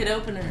Connecticut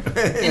opener.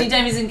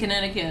 Anytime he's in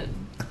Connecticut,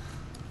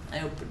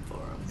 I open for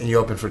him. And you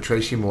opened for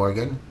Tracy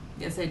Morgan.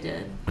 Yes, I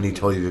did. And he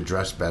told you to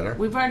dress better.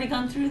 We've already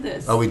gone through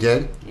this. Oh, we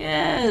did?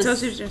 Yes. He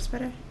told you to dress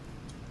better?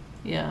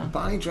 Yeah.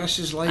 Bonnie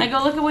dresses like... I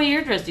go, look at what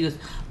you're dressed. He goes,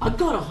 I've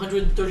got a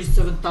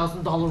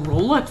 $137,000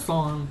 Rolex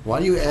on. Why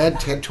do you add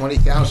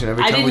 20,000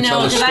 every time we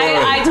tell the story?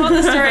 I told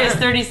the story as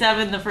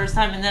 37 the first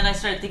time, and then I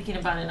started thinking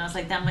about it, and I was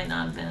like, that might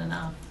not have been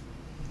enough.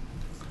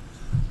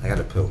 I got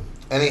to poo.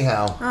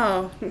 Anyhow.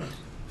 Oh.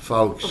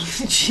 Folks.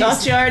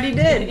 Thought you already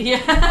did.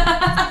 Yeah.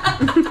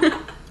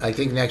 I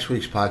think next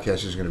week's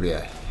podcast is going to be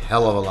a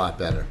hell of a lot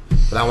better.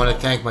 But I want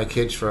to thank my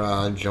kids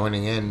for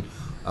joining in.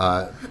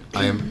 I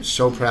am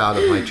so proud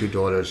of my two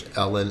daughters,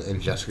 Ellen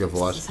and Jessica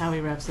Voss. This is how he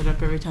wraps it up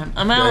every time.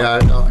 I'm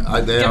out.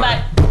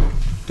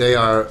 They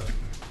are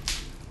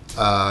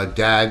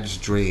Dad's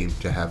dream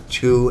to have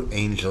two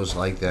angels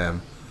like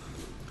them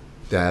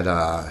that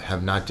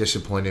have not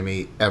disappointed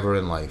me ever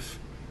in life.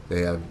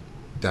 They have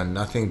done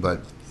nothing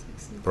but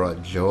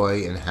brought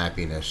joy and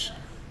happiness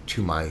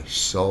to my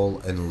soul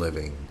and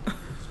living.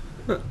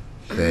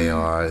 They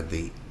are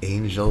the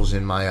angels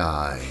in my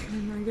eye. Oh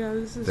my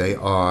God, They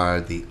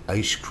are the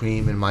ice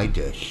cream in my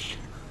dish.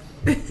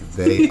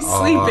 They He's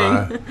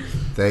are. sleeping.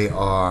 They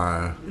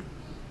are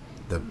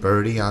the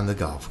birdie on the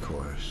golf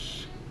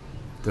course.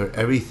 They're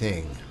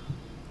everything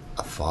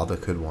a father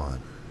could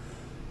want.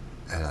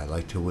 And I'd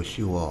like to wish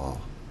you all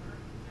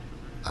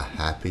a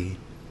happy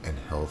and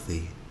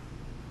healthy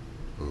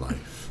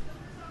life.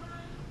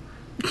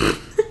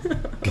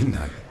 Good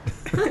night.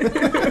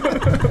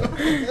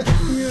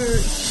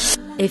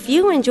 If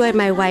you enjoyed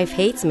My Wife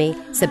Hates Me,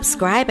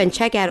 subscribe and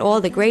check out all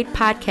the great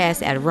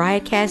podcasts at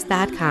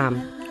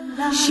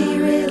riotcast.com. She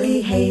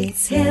really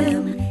hates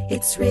him,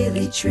 it's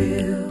really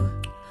true.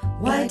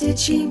 Why did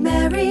she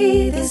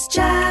marry this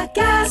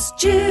jackass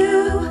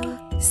Jew?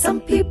 Some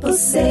people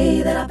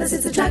say that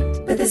opposites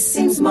attract, but this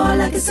seems more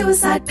like a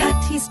suicide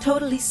pact. He's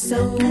totally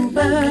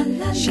sober,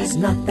 she's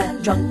not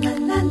that drunk.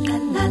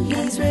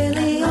 He's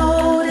really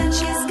old and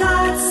she's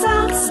got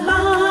some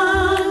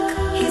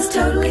spunk. He's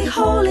totally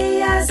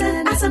holy as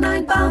an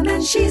asinine bomb,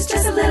 and she's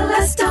just a little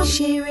less dumb.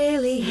 She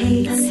really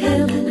hates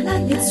him,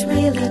 it's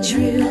really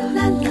true.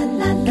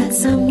 But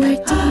somewhere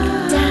deep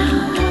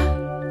down,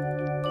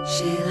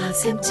 she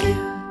loves him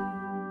too.